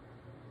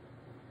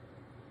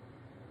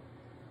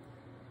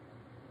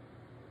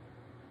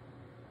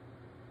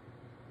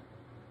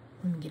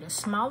 I'm gonna get a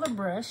smaller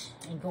brush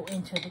and go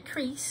into the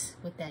crease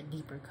with that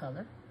deeper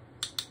color.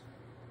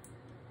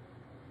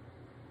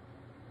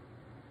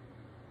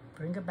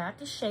 Bring about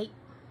the shape.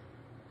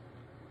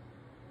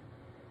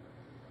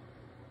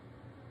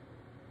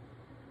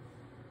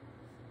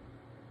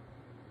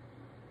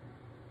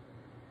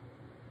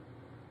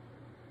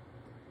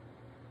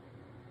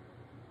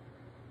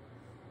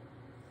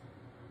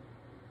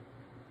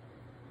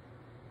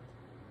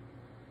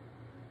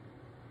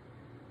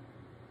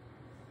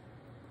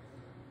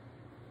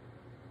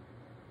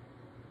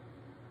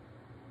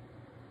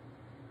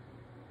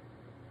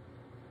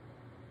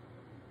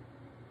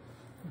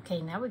 Okay,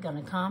 now we're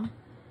gonna come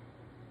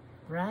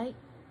right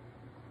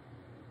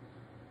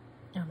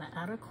on the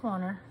outer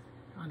corner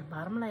on the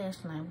bottom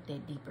lash line with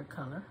that deeper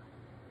color.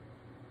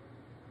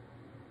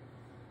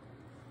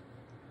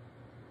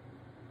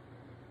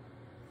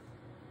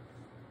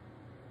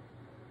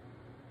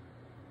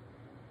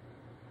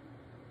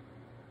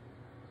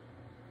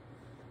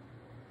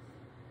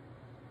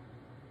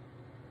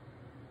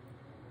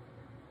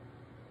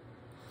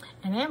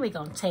 And then we're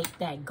gonna take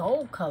that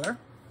gold color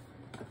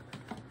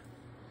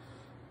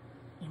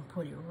and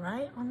put it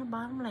right on the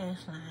bottom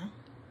lash line.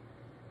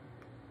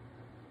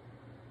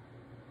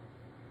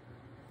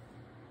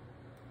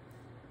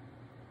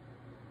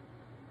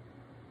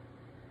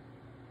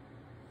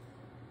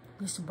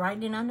 Just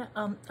brightening under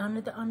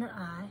the under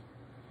eye.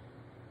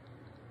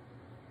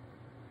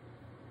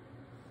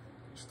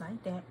 Just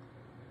like that.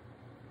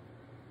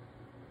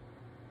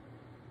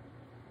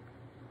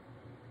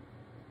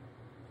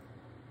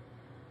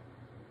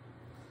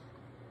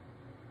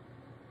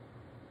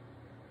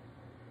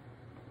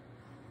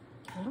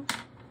 Okay.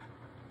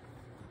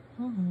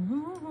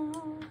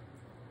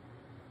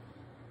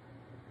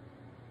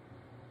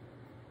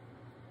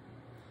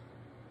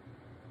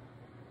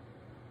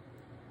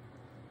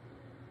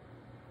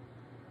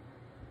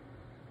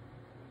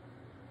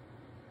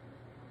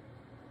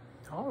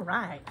 All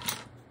right.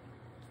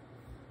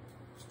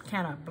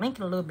 Kind of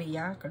blinking a little bit,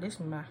 y'all, because this is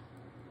my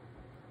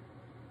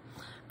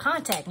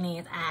contact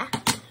lens eye.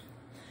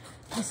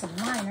 Get some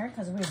liner,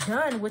 because we're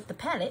done with the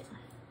palette.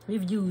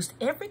 We've used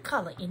every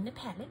color in the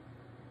palette.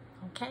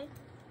 Okay.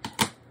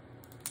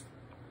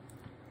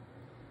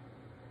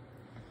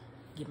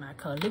 Get my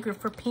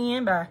calligraphy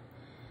pen by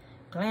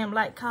Glam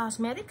Light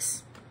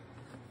Cosmetics.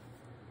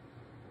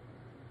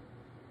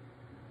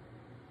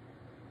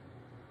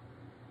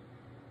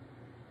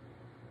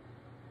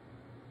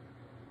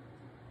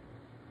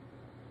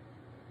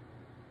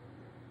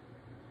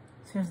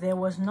 Since there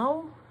was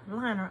no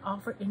liner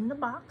offered in the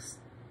box,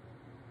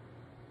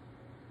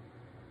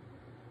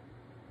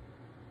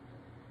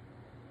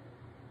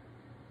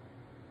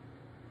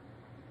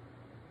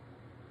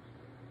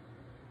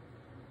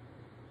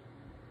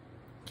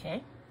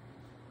 okay.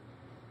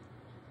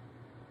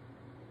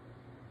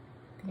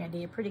 I think I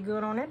did pretty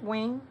good on that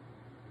wing.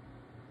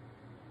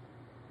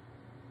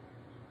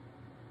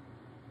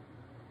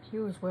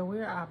 Here's where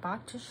we're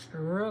about to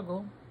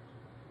struggle.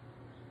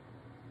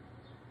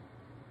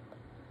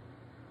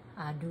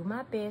 I do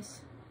my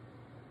best.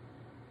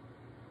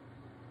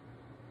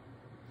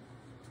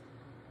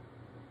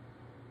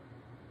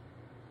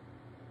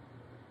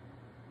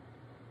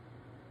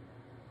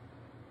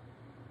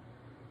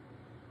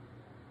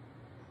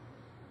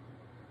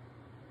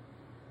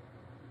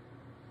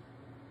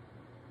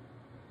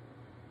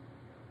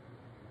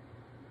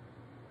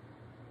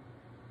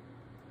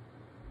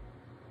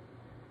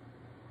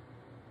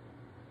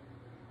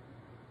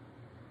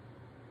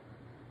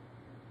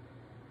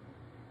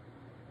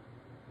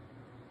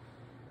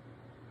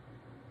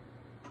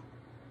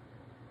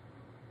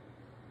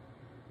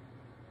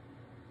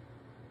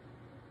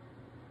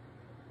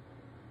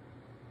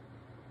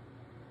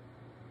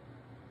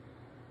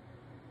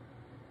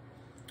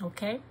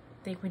 Okay,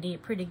 I think we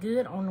did pretty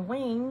good on the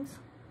wings.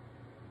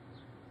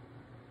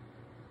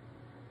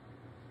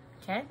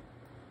 Okay,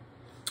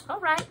 all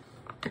right.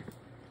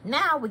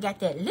 Now we got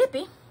that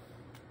lippy,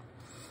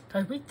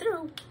 because we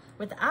through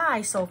with the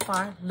eyes so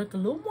far. Look a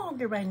little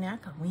wonky right now,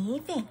 because we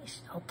ain't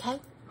finished,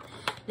 okay?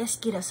 Let's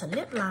get us a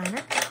lip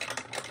liner.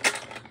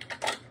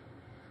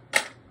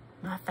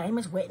 My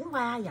famous Wet n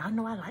Wild. Y'all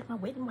know I like my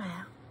Wet n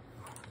Wild.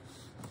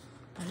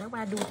 I know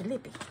what I do with the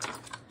lippy.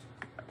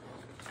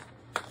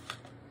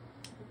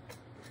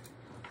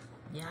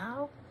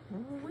 Y'all,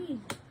 ooh-wee.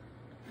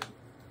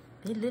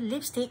 This little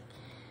lipstick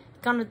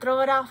gonna throw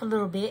it off a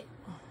little bit.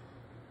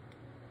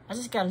 I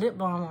just got lip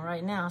balm on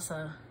right now,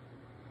 so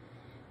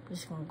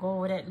just gonna go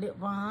over that lip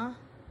balm.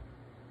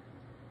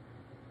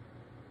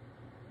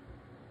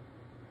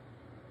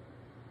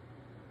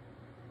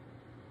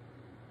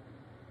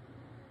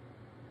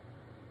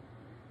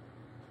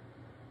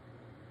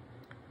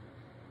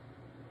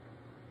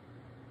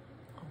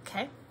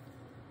 Okay.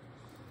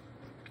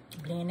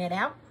 Blend that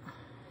out.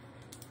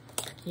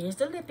 Here's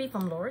the lippy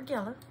from Laura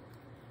Geller.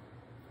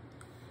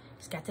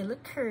 It's got that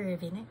little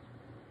curve in it.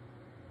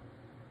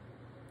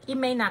 It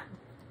may not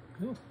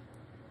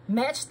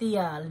match the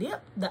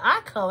the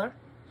eye color,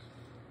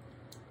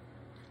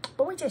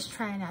 but we're just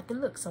trying out the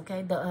looks,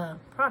 okay? The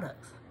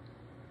products.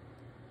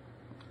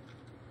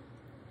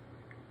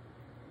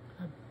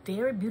 A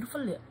very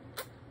beautiful lip.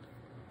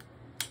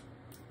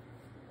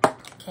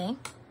 Okay.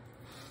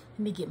 Let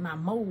me get my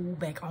mold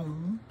back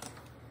on.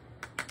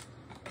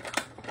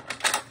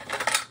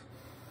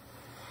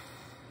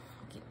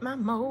 Get my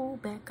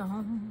mold back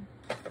on.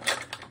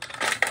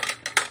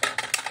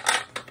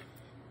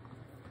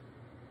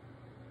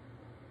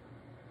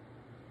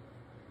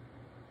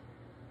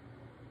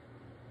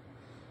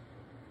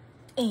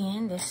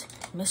 And let's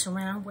mess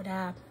around with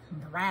our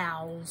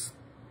brows.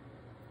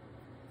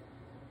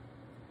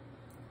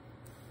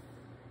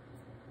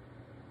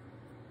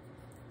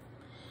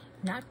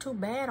 Not too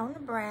bad on the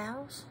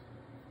brows.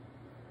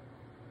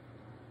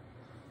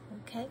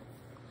 Okay.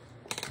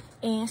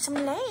 And some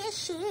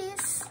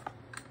lashes.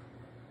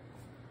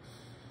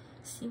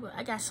 See what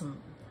I got, some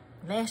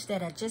lashes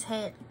that I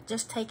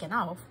just taken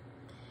off.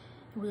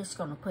 We're just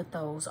gonna put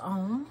those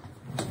on.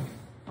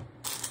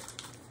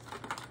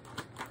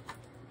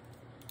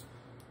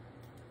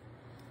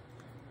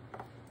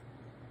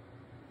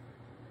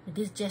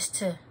 This just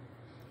to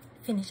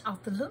finish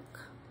off the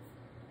look.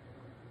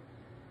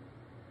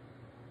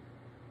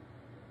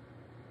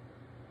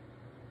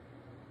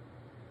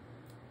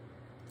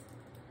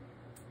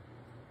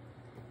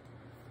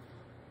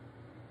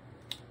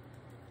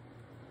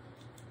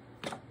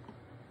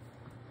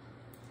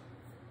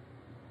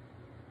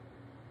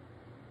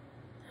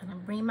 I'm gonna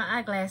bring my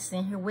eyeglasses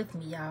in here with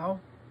me, y'all.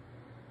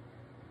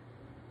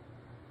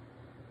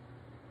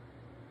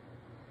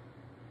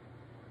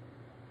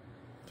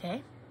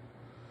 Okay.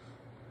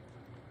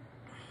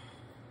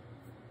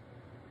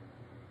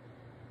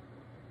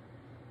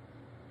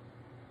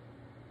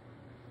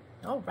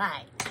 All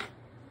right.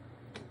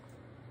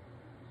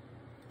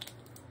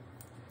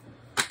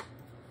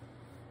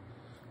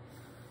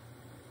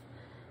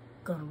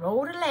 Gonna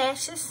roll the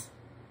lashes.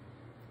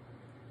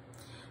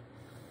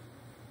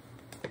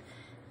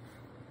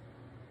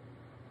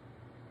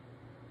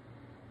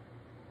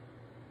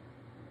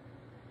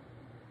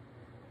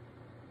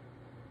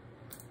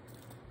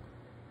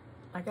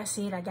 Like I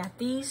said, I got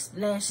these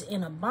lashes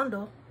in a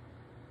bundle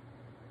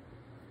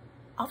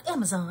off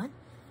Amazon.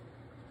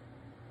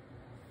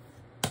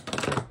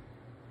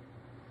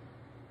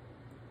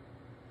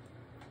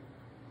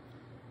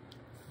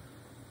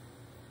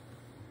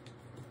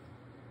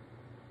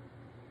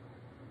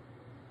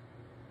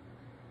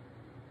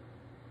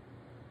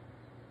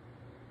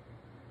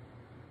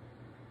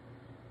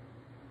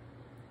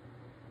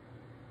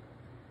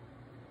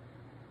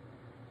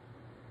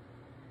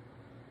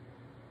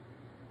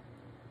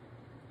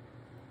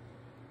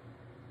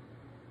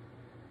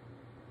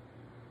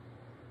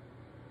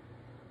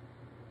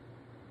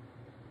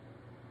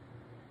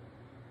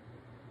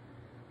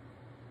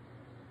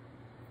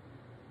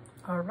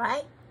 All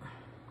right,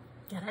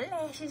 got our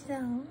lashes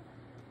on.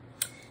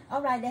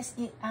 All right, let's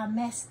get our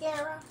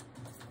mascara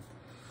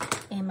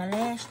and my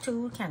lash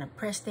tool. Kind of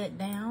press that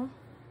down.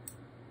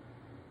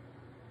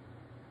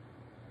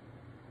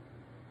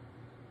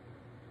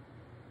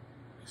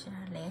 Make sure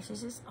our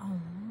lashes is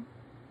on.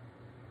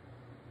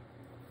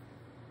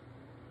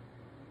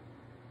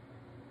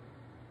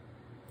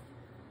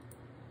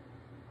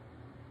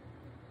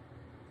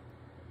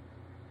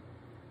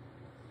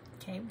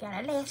 Okay, we got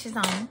our lashes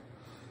on.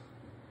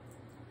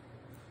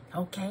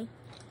 Okay,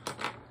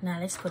 now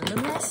let's put a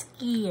little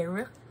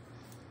mascara.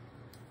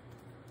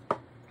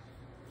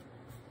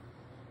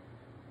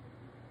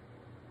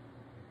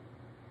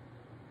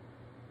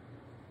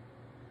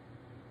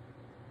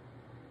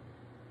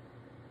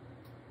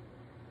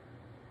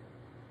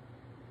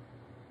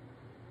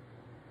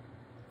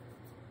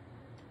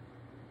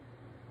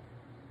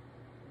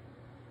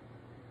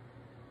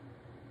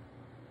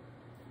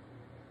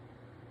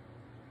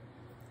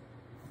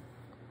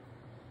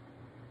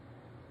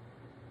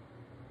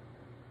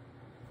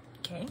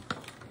 Okay.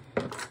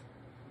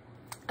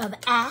 Other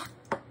eye.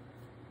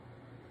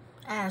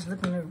 Eyes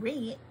looking a little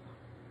red.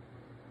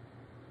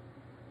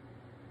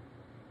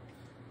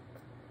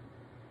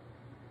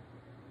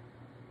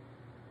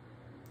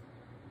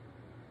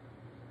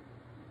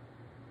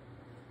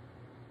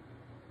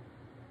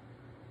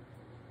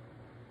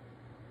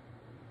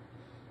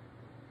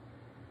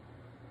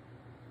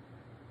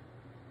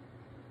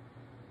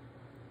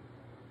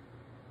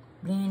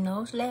 Blend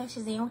those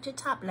lashes in with your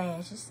top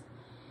lashes.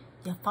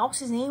 Your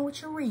falsies in with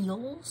your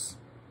reals.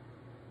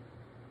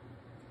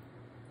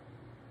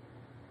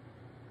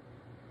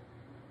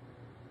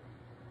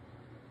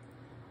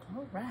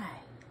 All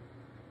right.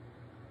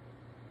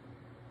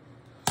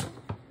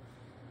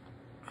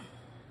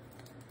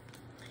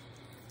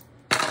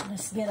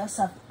 Let's get us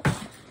a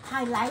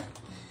highlight.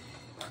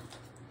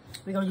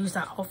 We're going to use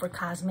our Offer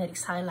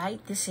Cosmetics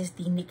highlight. This is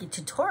the Nikki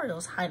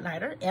Tutorials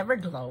highlighter,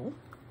 Everglow.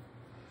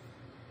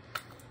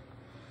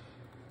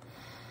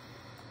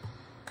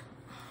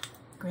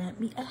 Grab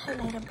me a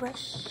highlighter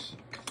brush.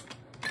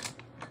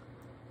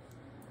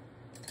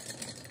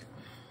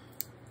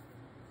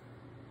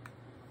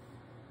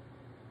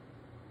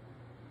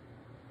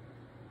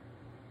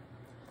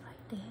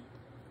 Like that.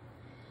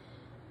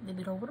 A little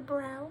bit over the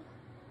brow.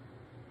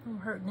 Don't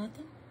hurt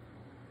nothing.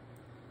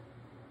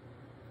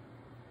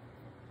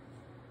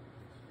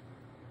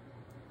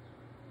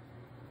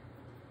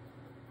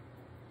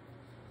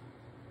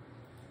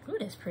 Ooh,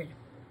 that's pretty.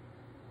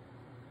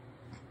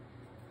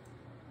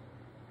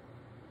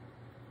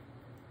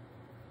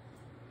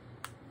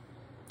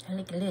 I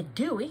look a little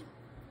dewy,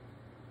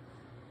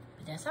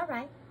 but that's all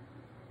right.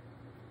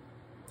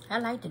 I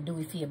like the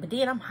dewy feel, but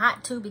then I'm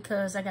hot too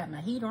because I got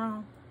my heater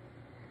on.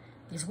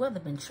 This weather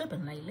been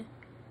tripping lately.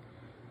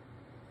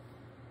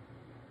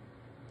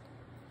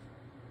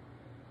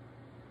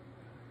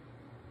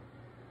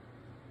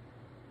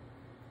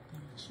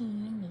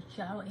 Chin, the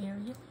jaw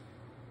area.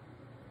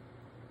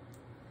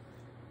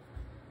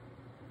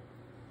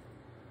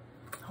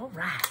 All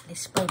right,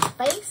 let's spray the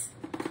face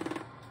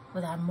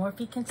with our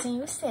Morphe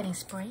Continuous Setting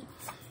Spray.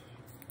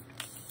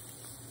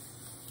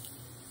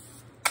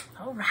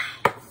 All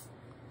right.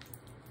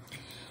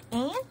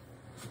 And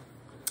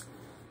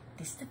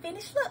this is the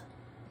finished look.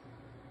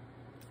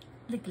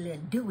 Look a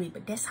little dewy,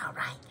 but that's all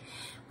right.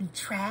 We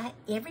tried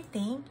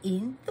everything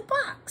in the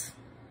box.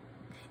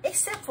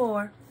 Except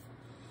for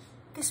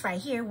this right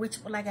here,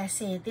 which, like I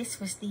said, this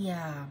was the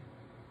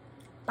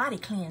body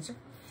cleanser.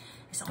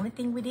 It's the only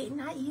thing we did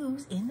not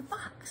use in the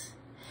box.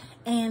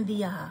 And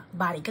the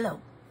body glow.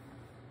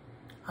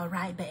 All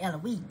right, by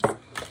Eloise.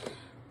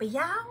 But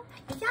y'all,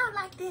 if y'all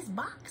like this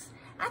box,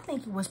 I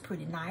think it was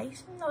pretty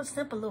nice. You know,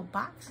 simple little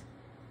box.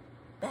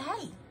 But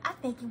hey, I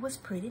think it was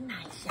pretty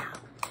nice,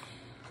 y'all.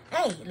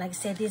 Hey, like I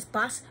said, this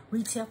box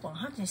retail for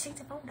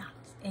 $164.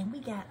 And we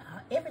got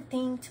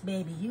everything to be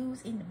able to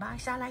use in the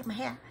box. Y'all like my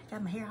hair? I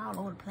got my hair all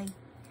over the place.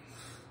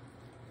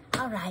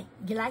 All right,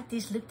 you like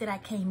this look that I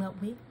came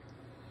up with?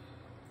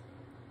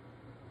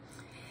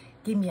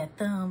 Give me a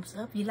thumbs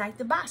up. You like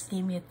the box?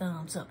 Give me a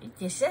thumbs up. If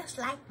you're just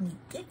like me,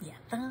 give me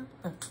a thumbs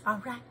up.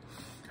 All right.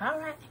 All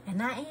right.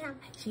 And I am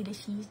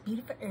She's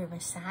Beautiful Urban.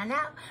 Sign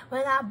out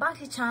with our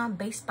BoxyCharm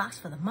Base Box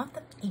for the month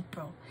of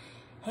April.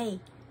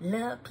 Hey,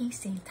 love,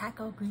 peace, and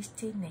taco grease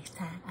till next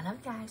time. I love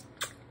you guys.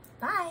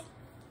 Bye.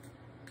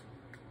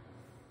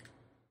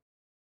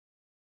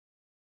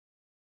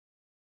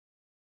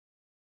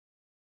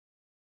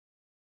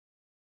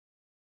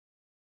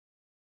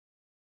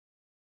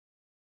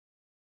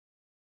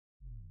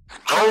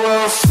 Oh,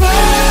 well,